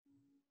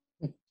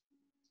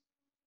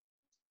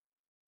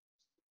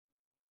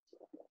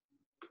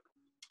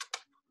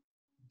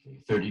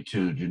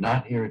 32, do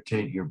not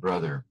irritate your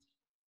brother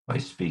by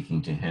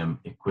speaking to him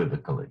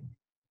equivocally.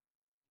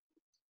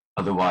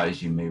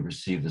 Otherwise, you may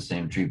receive the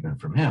same treatment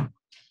from him,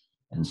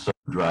 and so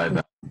drive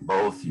out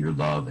both your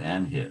love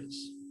and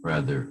his.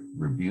 Rather,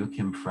 rebuke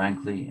him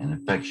frankly and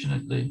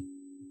affectionately,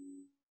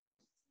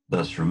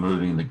 thus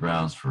removing the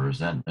grounds for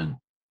resentment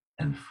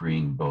and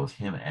freeing both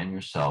him and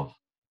yourself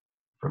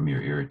from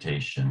your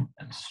irritation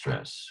and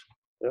stress.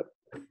 Yep.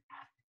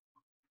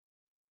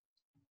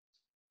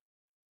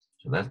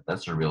 So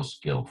that's a real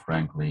skill,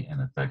 frankly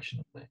and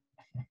affectionately.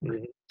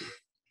 Mhm.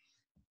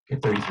 Okay,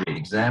 33.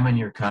 Examine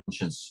your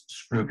conscience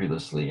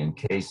scrupulously in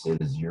case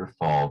it is your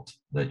fault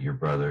that your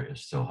brother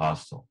is still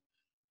hostile.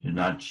 Do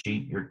not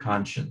cheat your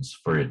conscience,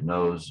 for it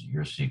knows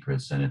your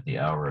secrets, and at the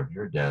hour of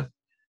your death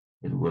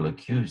it will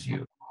accuse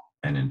you,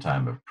 and in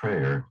time of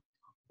prayer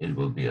it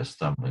will be a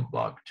stumbling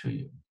block to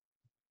you.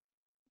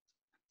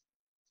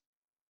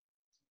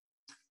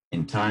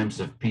 In times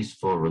of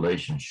peaceful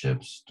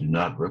relationships, do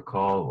not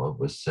recall what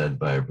was said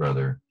by a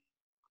brother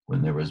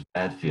when there was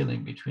bad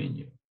feeling between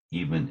you,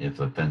 even if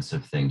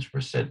offensive things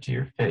were said to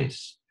your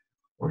face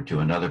or to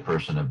another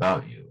person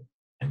about you,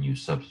 and you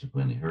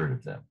subsequently heard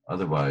of them.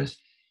 Otherwise,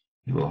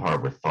 you will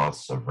harbor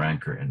thoughts of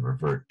rancor and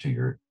revert to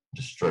your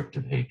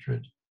destructive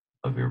hatred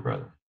of your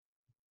brother.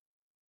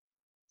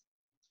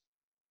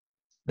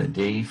 The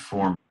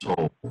deiform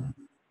soul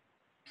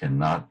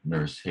cannot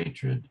nurse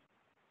hatred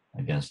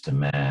against a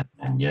man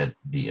and yet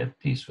be at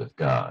peace with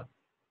God,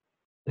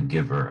 the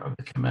giver of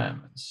the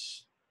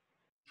commandments.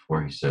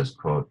 For he says,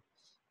 quote,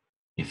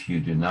 if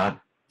you do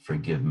not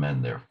forgive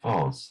men their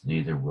faults,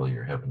 neither will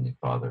your heavenly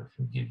Father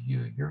forgive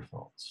you your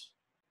faults.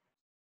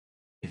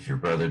 If your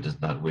brother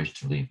does not wish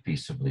to live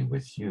peaceably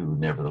with you,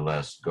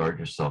 nevertheless, guard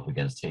yourself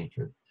against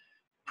hatred,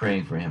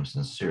 praying for him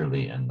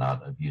sincerely and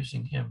not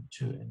abusing him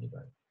to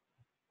anybody.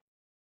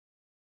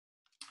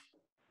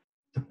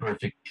 The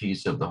perfect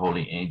peace of the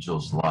holy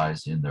angels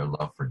lies in their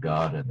love for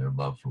God and their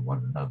love for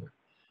one another.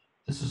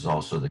 This is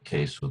also the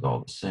case with all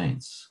the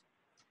saints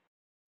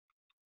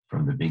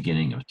from the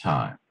beginning of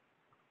time.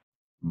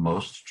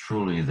 Most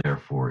truly,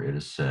 therefore, it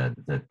is said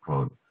that,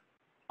 quote,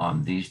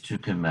 on these two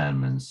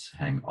commandments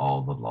hang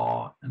all the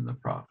law and the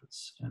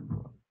prophets, end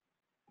quote.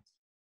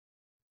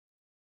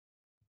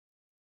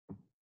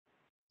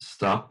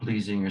 Stop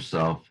pleasing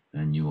yourself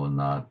and you will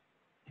not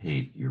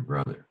hate your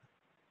brother.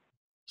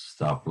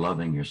 Stop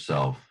loving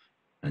yourself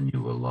and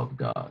you will love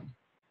God.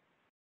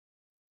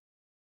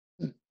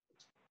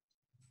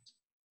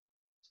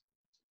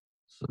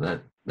 So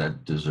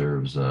that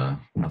deserves a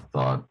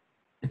thought,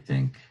 I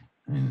think.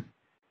 I mean,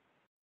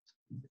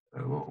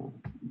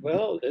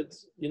 Well,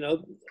 it's,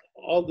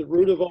 all the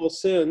root of all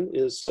sin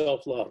is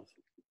self-love.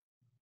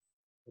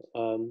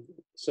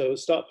 So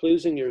stop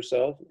pleasing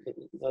yourself.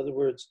 In other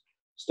words,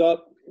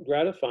 stop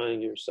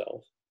gratifying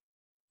yourself.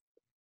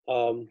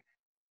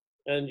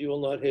 And you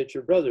will not hate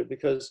your brother,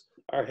 because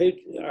our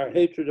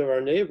hatred of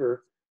our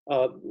neighbor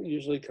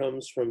usually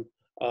comes from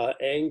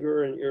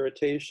anger and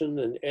irritation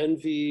and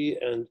envy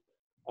and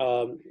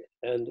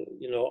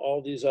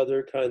all these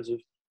other kinds of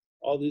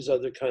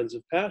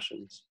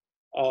passions.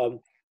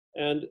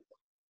 And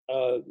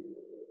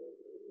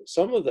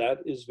some of that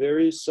is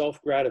very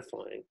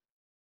self-gratifying,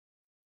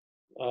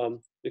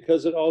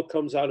 because it all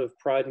comes out of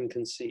pride and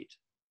conceit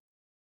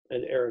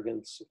and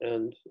arrogance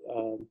and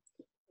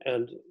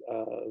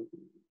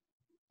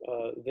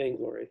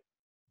vainglory.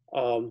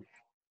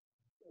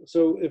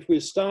 So if we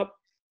stop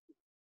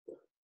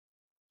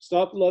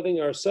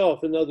loving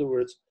ourselves, in other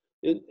words,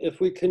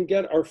 if we can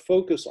get our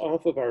focus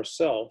off of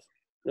ourselves,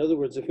 in other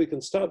words, if we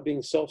can stop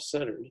being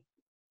self-centered,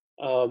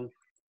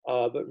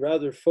 but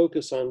rather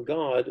focus on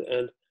God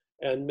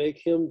and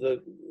make him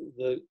the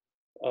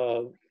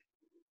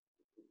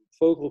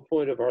focal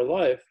point of our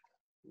life,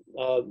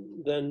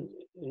 then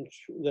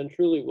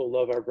truly we'll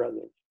love our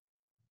brethren.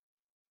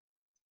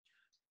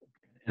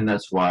 And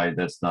that's why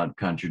that's not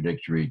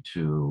contradictory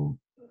to,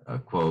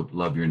 quote,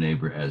 love your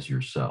neighbor as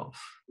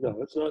yourself. No,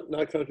 it's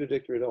not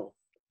contradictory at all.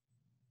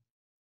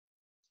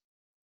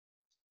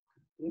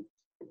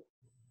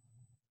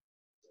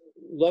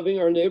 Loving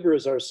our neighbor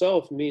as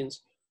ourself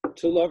means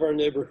to love our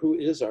neighbor who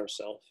is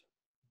ourself.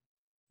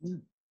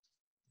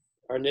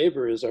 Our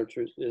neighbor is our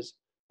truth.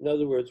 In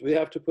other words, we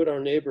have to put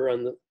our neighbor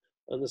on the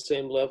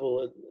same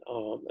level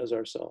as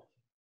ourselves.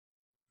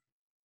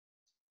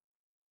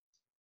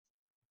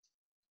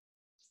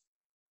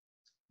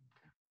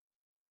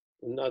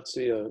 And not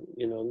see and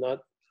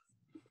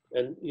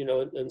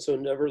so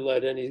never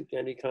let any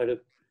kind of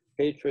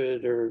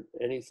hatred or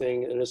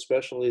anything, and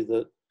especially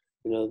the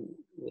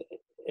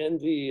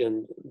envy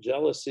and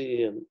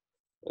jealousy and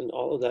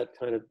all of that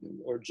kind of,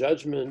 or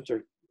judgment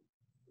or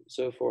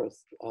so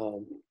forth,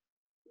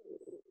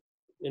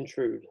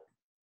 intrude.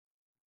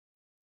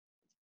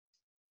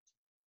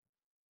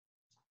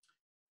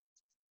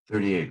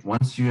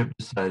 Once you have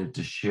decided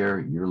to share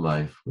your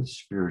life with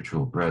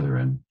spiritual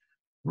brethren,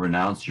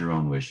 renounce your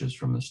own wishes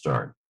from the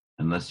start.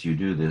 Unless you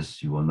do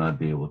this, you will not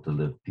be able to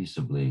live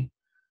peaceably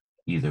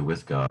either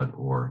with God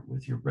or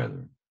with your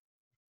brethren.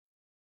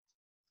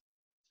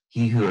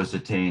 He who has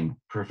attained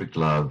perfect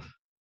love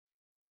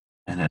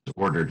and has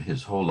ordered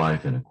his whole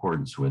life in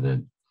accordance with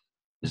it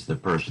is the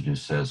person who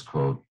says,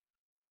 quote,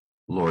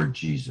 Lord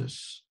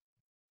Jesus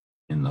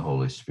in the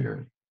Holy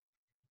Spirit.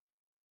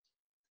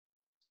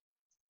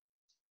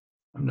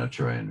 I'm not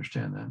sure I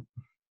understand that.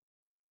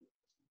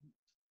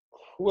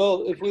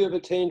 Well, if we have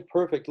attained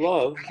perfect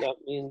love, that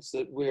means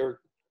that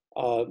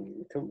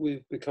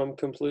we've become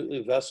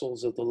completely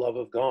vessels of the love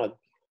of God,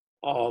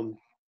 and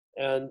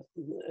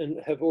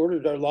have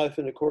ordered our life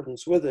in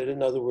accordance with it.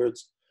 In other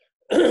words,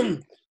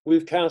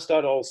 we've cast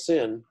out all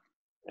sin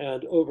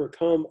and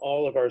overcome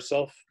all of our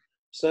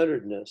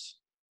self-centeredness.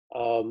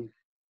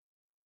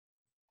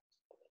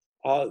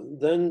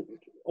 Then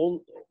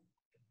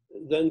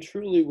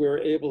truly we're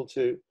able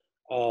to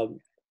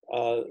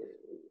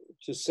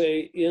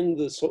say in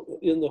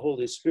the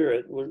Holy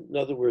Spirit. In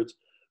other words,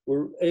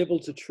 we're able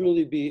to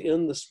truly be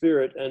in the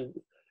Spirit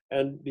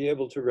and be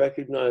able to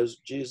recognize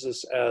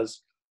Jesus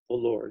as the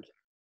Lord.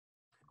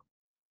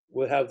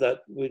 We'd have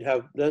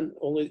then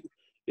only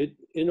it.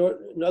 In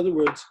other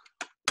words,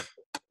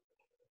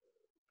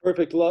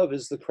 perfect love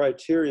is the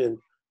criterion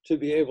to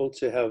be able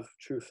to have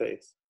true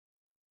faith.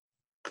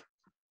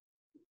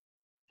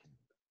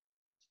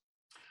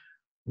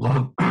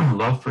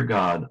 Love for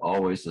God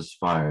always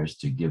aspires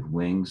to give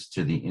wings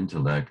to the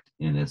intellect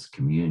in its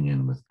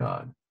communion with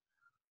God.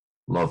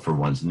 Love for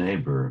one's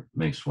neighbor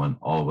makes one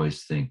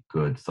always think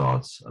good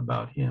thoughts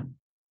about him.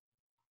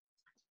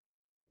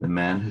 The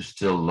man who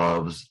still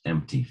loves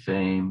empty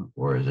fame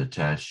or is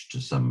attached to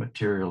some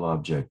material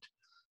object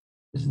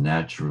is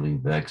naturally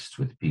vexed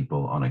with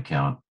people on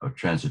account of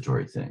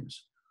transitory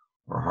things,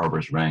 or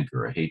harbors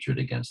rancor or hatred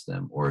against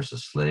them, or is a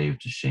slave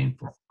to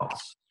shameful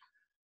thoughts.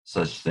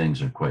 Such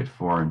things are quite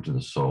foreign to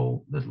the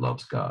soul that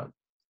loves God.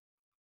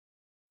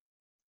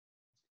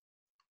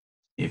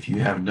 If you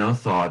have no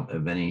thought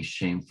of any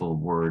shameful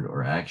word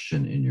or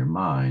action in your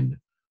mind,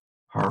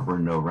 harbor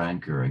no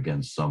rancor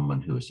against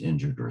someone who has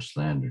injured or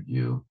slandered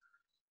you,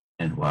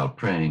 and while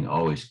praying,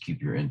 always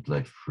keep your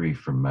intellect free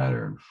from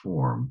matter and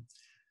form,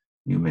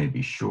 you may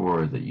be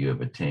sure that you have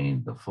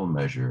attained the full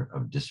measure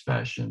of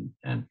dispassion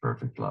and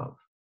perfect love.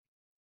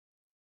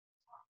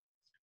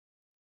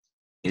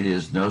 It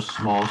is no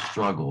small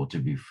struggle to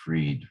be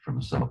freed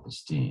from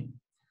self-esteem.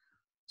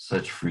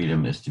 Such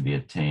freedom is to be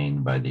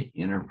attained by the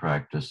inner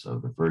practice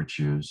of the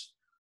virtues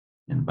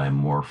and by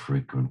more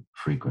frequent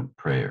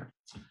prayer.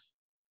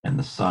 And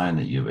the sign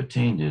that you've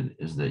attained it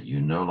is that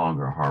you no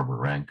longer harbor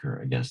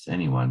rancor against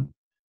anyone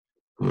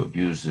who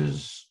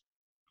abuses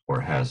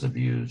or has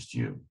abused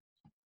you.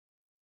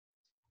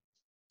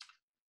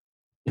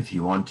 If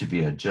you want to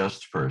be a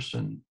just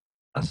person,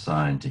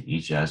 assign to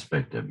each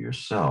aspect of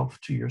yourself,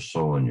 to your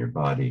soul and your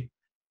body,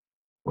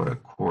 what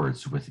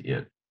accords with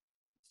it.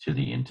 To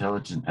the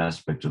intelligent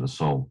aspect of the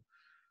soul,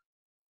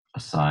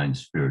 assign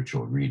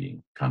spiritual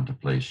reading,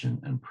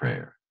 contemplation, and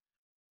prayer.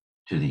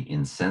 To the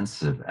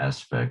insensitive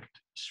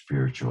aspect,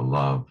 spiritual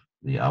love,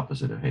 the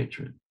opposite of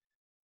hatred.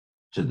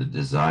 To the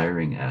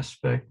desiring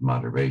aspect,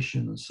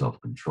 moderation and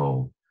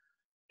self-control.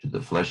 To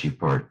the fleshy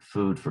part,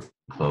 food for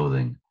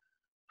clothing,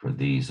 for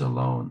these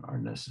alone are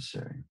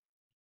necessary.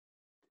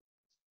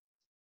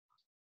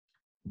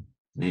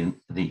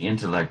 The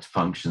intellect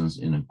functions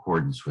in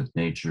accordance with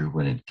nature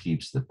when it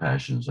keeps the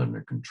passions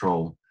under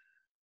control,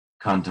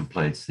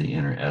 contemplates the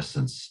inner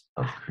essence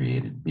of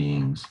created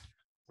beings,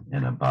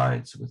 and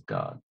abides with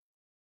God.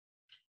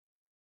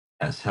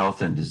 As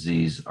health and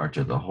disease are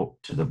to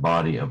the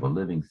body of a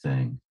living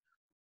thing,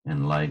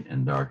 and light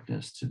and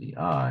darkness to the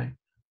eye,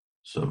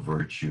 so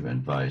virtue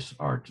and vice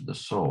are to the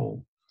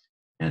soul,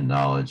 and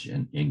knowledge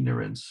and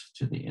ignorance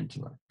to the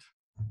intellect.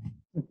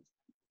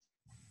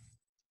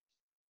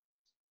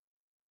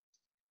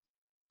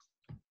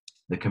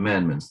 The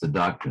commandments, the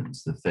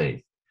doctrines, the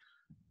faith,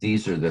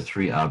 these are the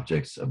three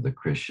objects of the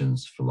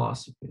Christian's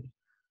philosophy.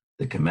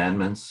 The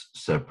commandments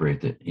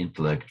separate the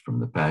intellect from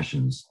the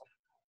passions.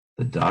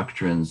 The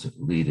doctrines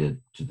lead it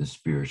to the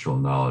spiritual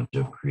knowledge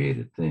of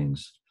created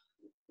things,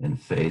 and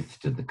faith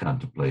to the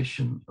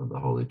contemplation of the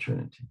Holy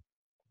Trinity.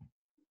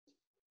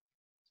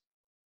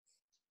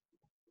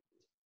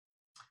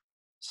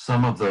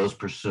 Some of those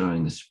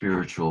pursuing the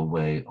spiritual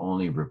way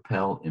only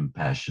repel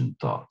impassioned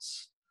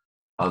thoughts.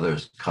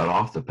 Others cut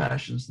off the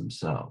passions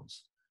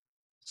themselves.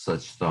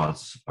 Such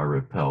thoughts are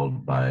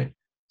repelled by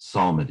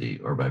psalmody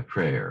or by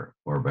prayer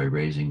or by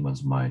raising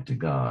one's mind to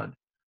God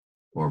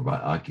or by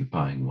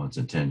occupying one's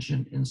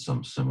attention in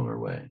some similar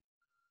way.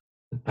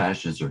 The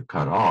passions are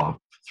cut off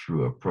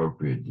through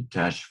appropriate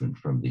detachment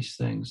from these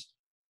things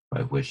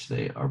by which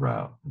they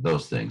arouse,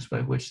 those things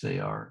by which they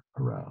are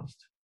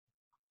aroused.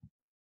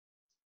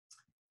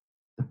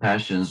 The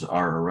passions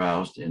are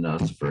aroused in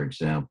us, for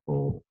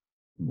example,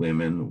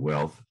 women,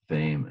 wealth,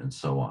 fame, and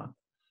so on.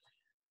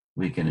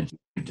 We can achieve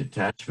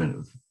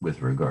detachment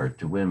with regard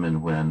to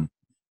women when,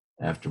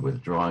 after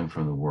withdrawing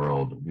from the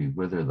world, we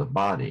wither the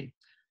body,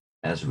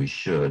 as we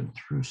should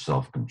through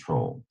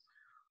self-control.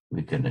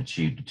 We can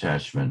achieve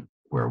detachment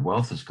where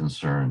wealth is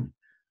concerned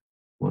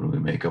when we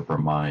make up our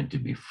mind to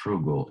be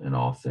frugal in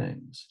all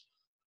things.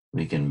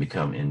 We can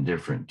become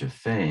indifferent to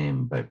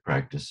fame by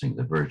practicing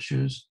the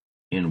virtues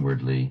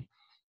inwardly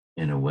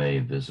in a way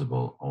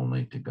visible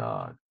only to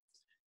God.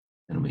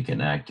 And we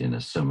can act in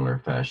a similar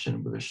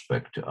fashion with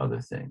respect to other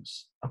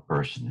things. A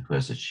person who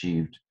has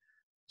achieved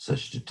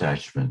such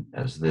detachment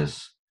as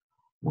this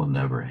will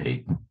never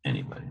hate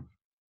anybody.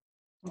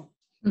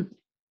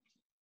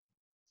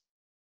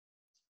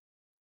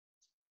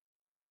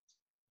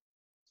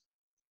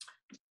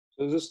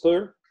 Is this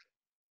clear?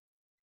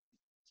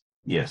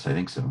 Yes, I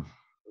think so.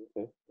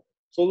 Okay.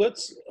 So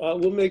let's,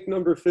 we'll make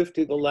number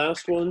 50 the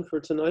last one for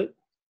tonight.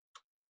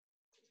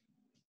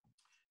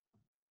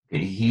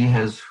 He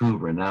has who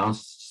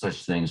renounced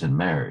such things in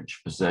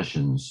marriage,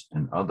 possessions,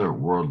 and other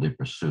worldly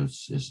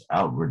pursuits is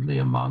outwardly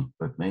a monk,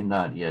 but may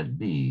not yet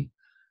be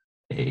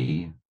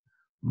a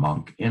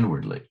monk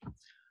inwardly.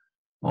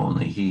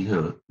 Only he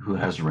who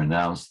has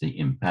renounced the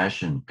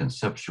impassioned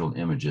conceptual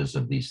images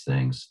of these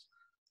things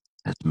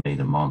has made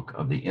a monk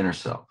of the inner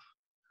self,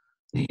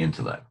 the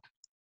intellect.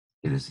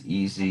 It is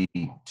easy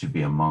to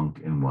be a monk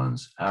in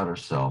one's outer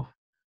self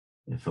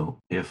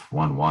if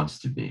one wants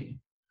to be,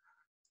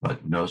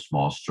 but no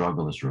small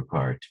struggle is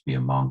required to be a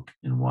monk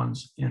in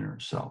one's inner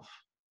self.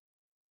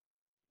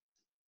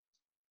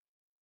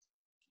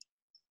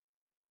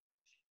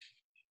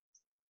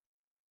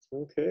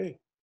 Okay.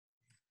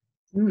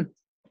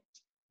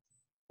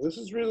 This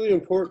is really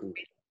important.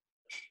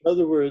 In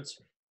other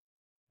words,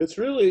 it's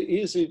really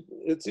easy.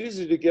 It's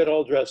easy to get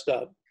all dressed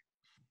up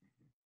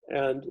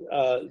and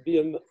be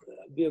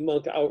a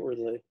monk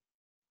outwardly,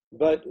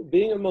 but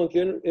being a monk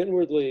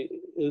inwardly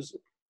is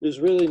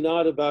really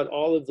not about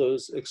all of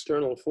those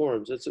external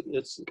forms.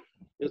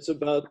 It's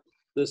about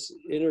this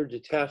inner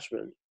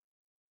detachment.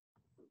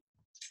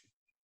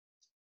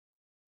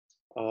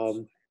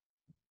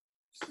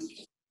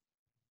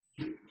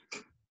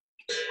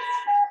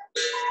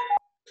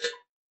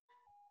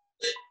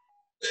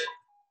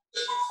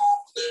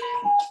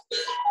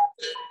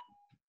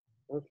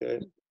 Okay.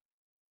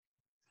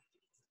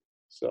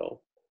 So,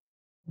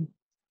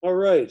 all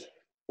right.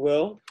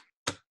 Well,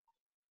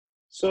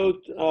 so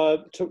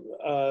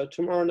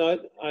tomorrow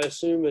night, I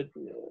assume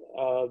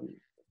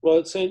well,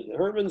 at St.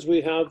 Herman's,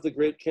 we have the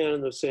Great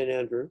Canon of St.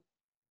 Andrew.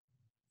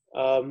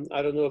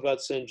 I don't know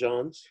about St.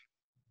 John's.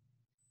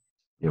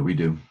 Yeah, we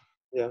do.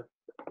 Yeah.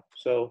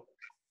 So,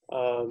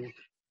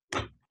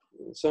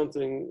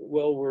 something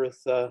well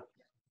worth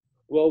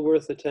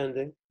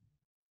attending.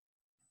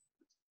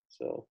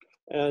 So,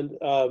 and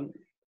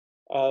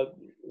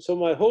so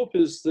my hope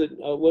is that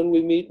when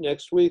we meet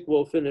next week,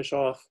 we'll finish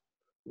off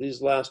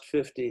these last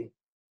 50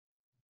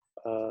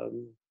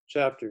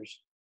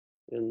 chapters,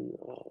 and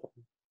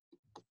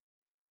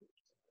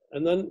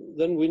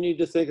then we need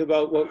to think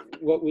about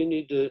what we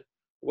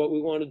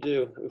want to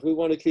do. If we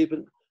want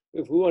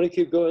to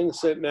keep going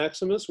St.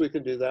 Maximus, we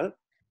can do that.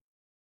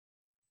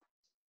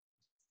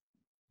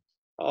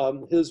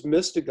 His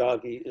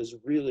mystagogy is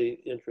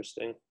really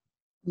interesting.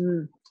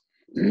 The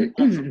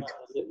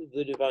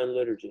Divine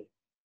Liturgy.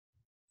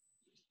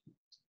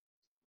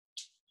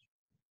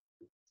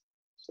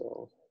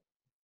 So,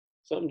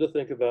 something to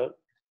think about.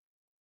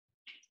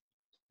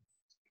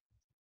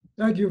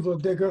 Thank you,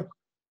 Vladika.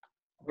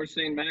 Or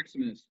St.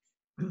 Maximus.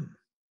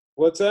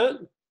 What's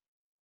that?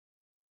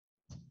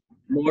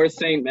 More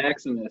St.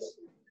 Maximus.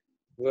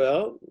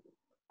 Well,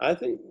 I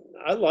think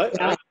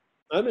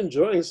I'm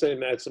enjoying St.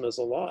 Maximus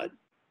a lot.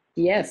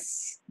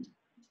 Yes,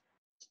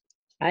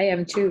 I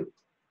am too.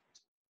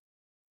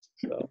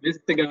 So,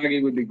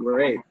 Mystagogy would be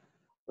great.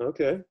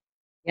 okay.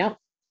 Yep.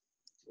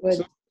 Good.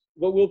 So,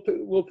 but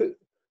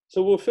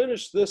we'll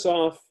finish this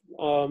off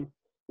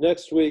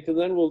next week, and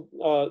then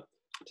we'll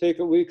take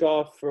a week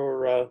off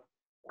for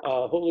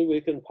Holy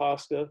Week and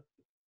Pascha.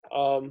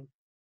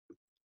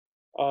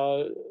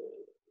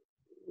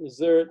 Is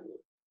there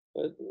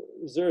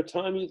a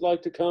time you'd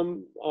like to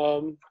come,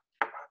 and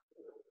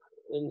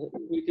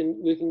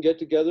we can get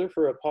together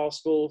for a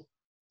Paschal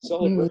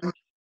celebration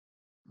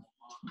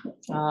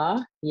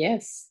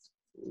Yes.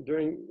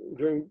 during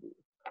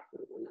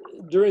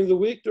the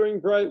week, during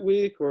Bright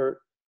Week,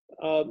 or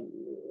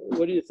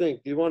what do you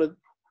think? Do you want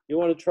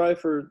to try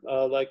for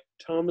like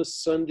Thomas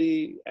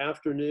Sunday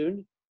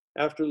afternoon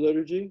after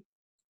liturgy,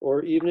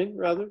 or evening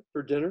rather,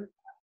 for dinner?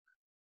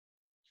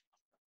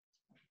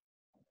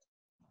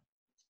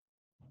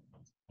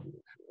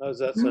 How does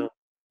that sound?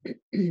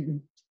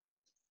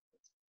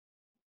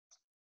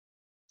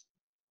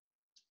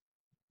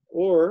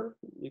 Or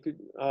you could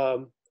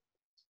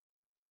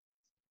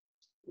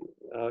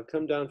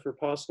come down for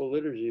Paschal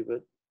liturgy,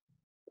 but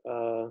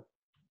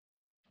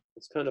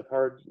it's kind of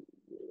hard.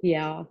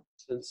 Yeah.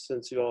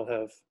 Since you all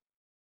have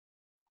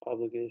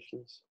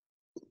obligations.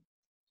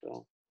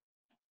 So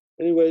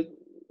anyway,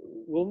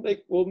 we'll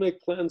make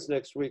plans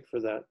next week for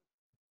that.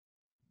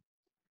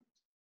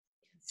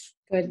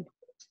 Good.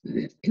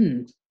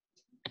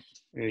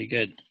 Very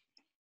good.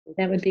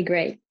 That would be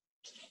great.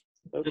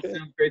 Okay. That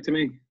sounds great to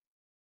me.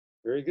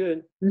 Very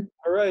good.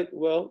 All right.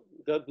 Well,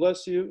 God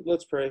bless you.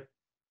 Let's pray.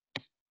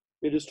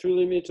 It is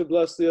truly me to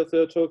bless thee, O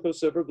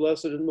Theotokos, ever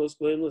blessed and most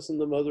blameless,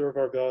 and the Mother of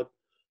our God,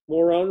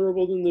 more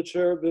honorable than the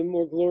cherubim,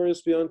 more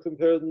glorious beyond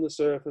compare than the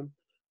seraphim,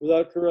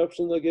 Without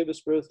corruption, thou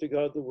gavest birth to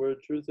God the Word.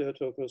 Truth,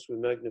 Theotokos, we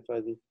magnify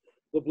thee.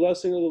 The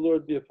blessing of the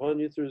Lord be upon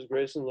you through his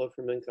grace and love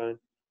for mankind,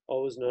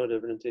 always now and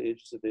ever, and to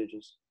ages of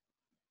ages.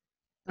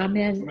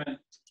 Amen. Amen.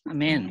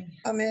 Amen.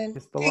 Amen.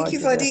 His Thank you,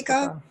 beloved Vladika.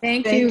 Jessica.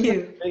 Thank Thank you.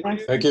 you. Thank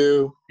you. Thank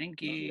you.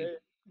 Thank you.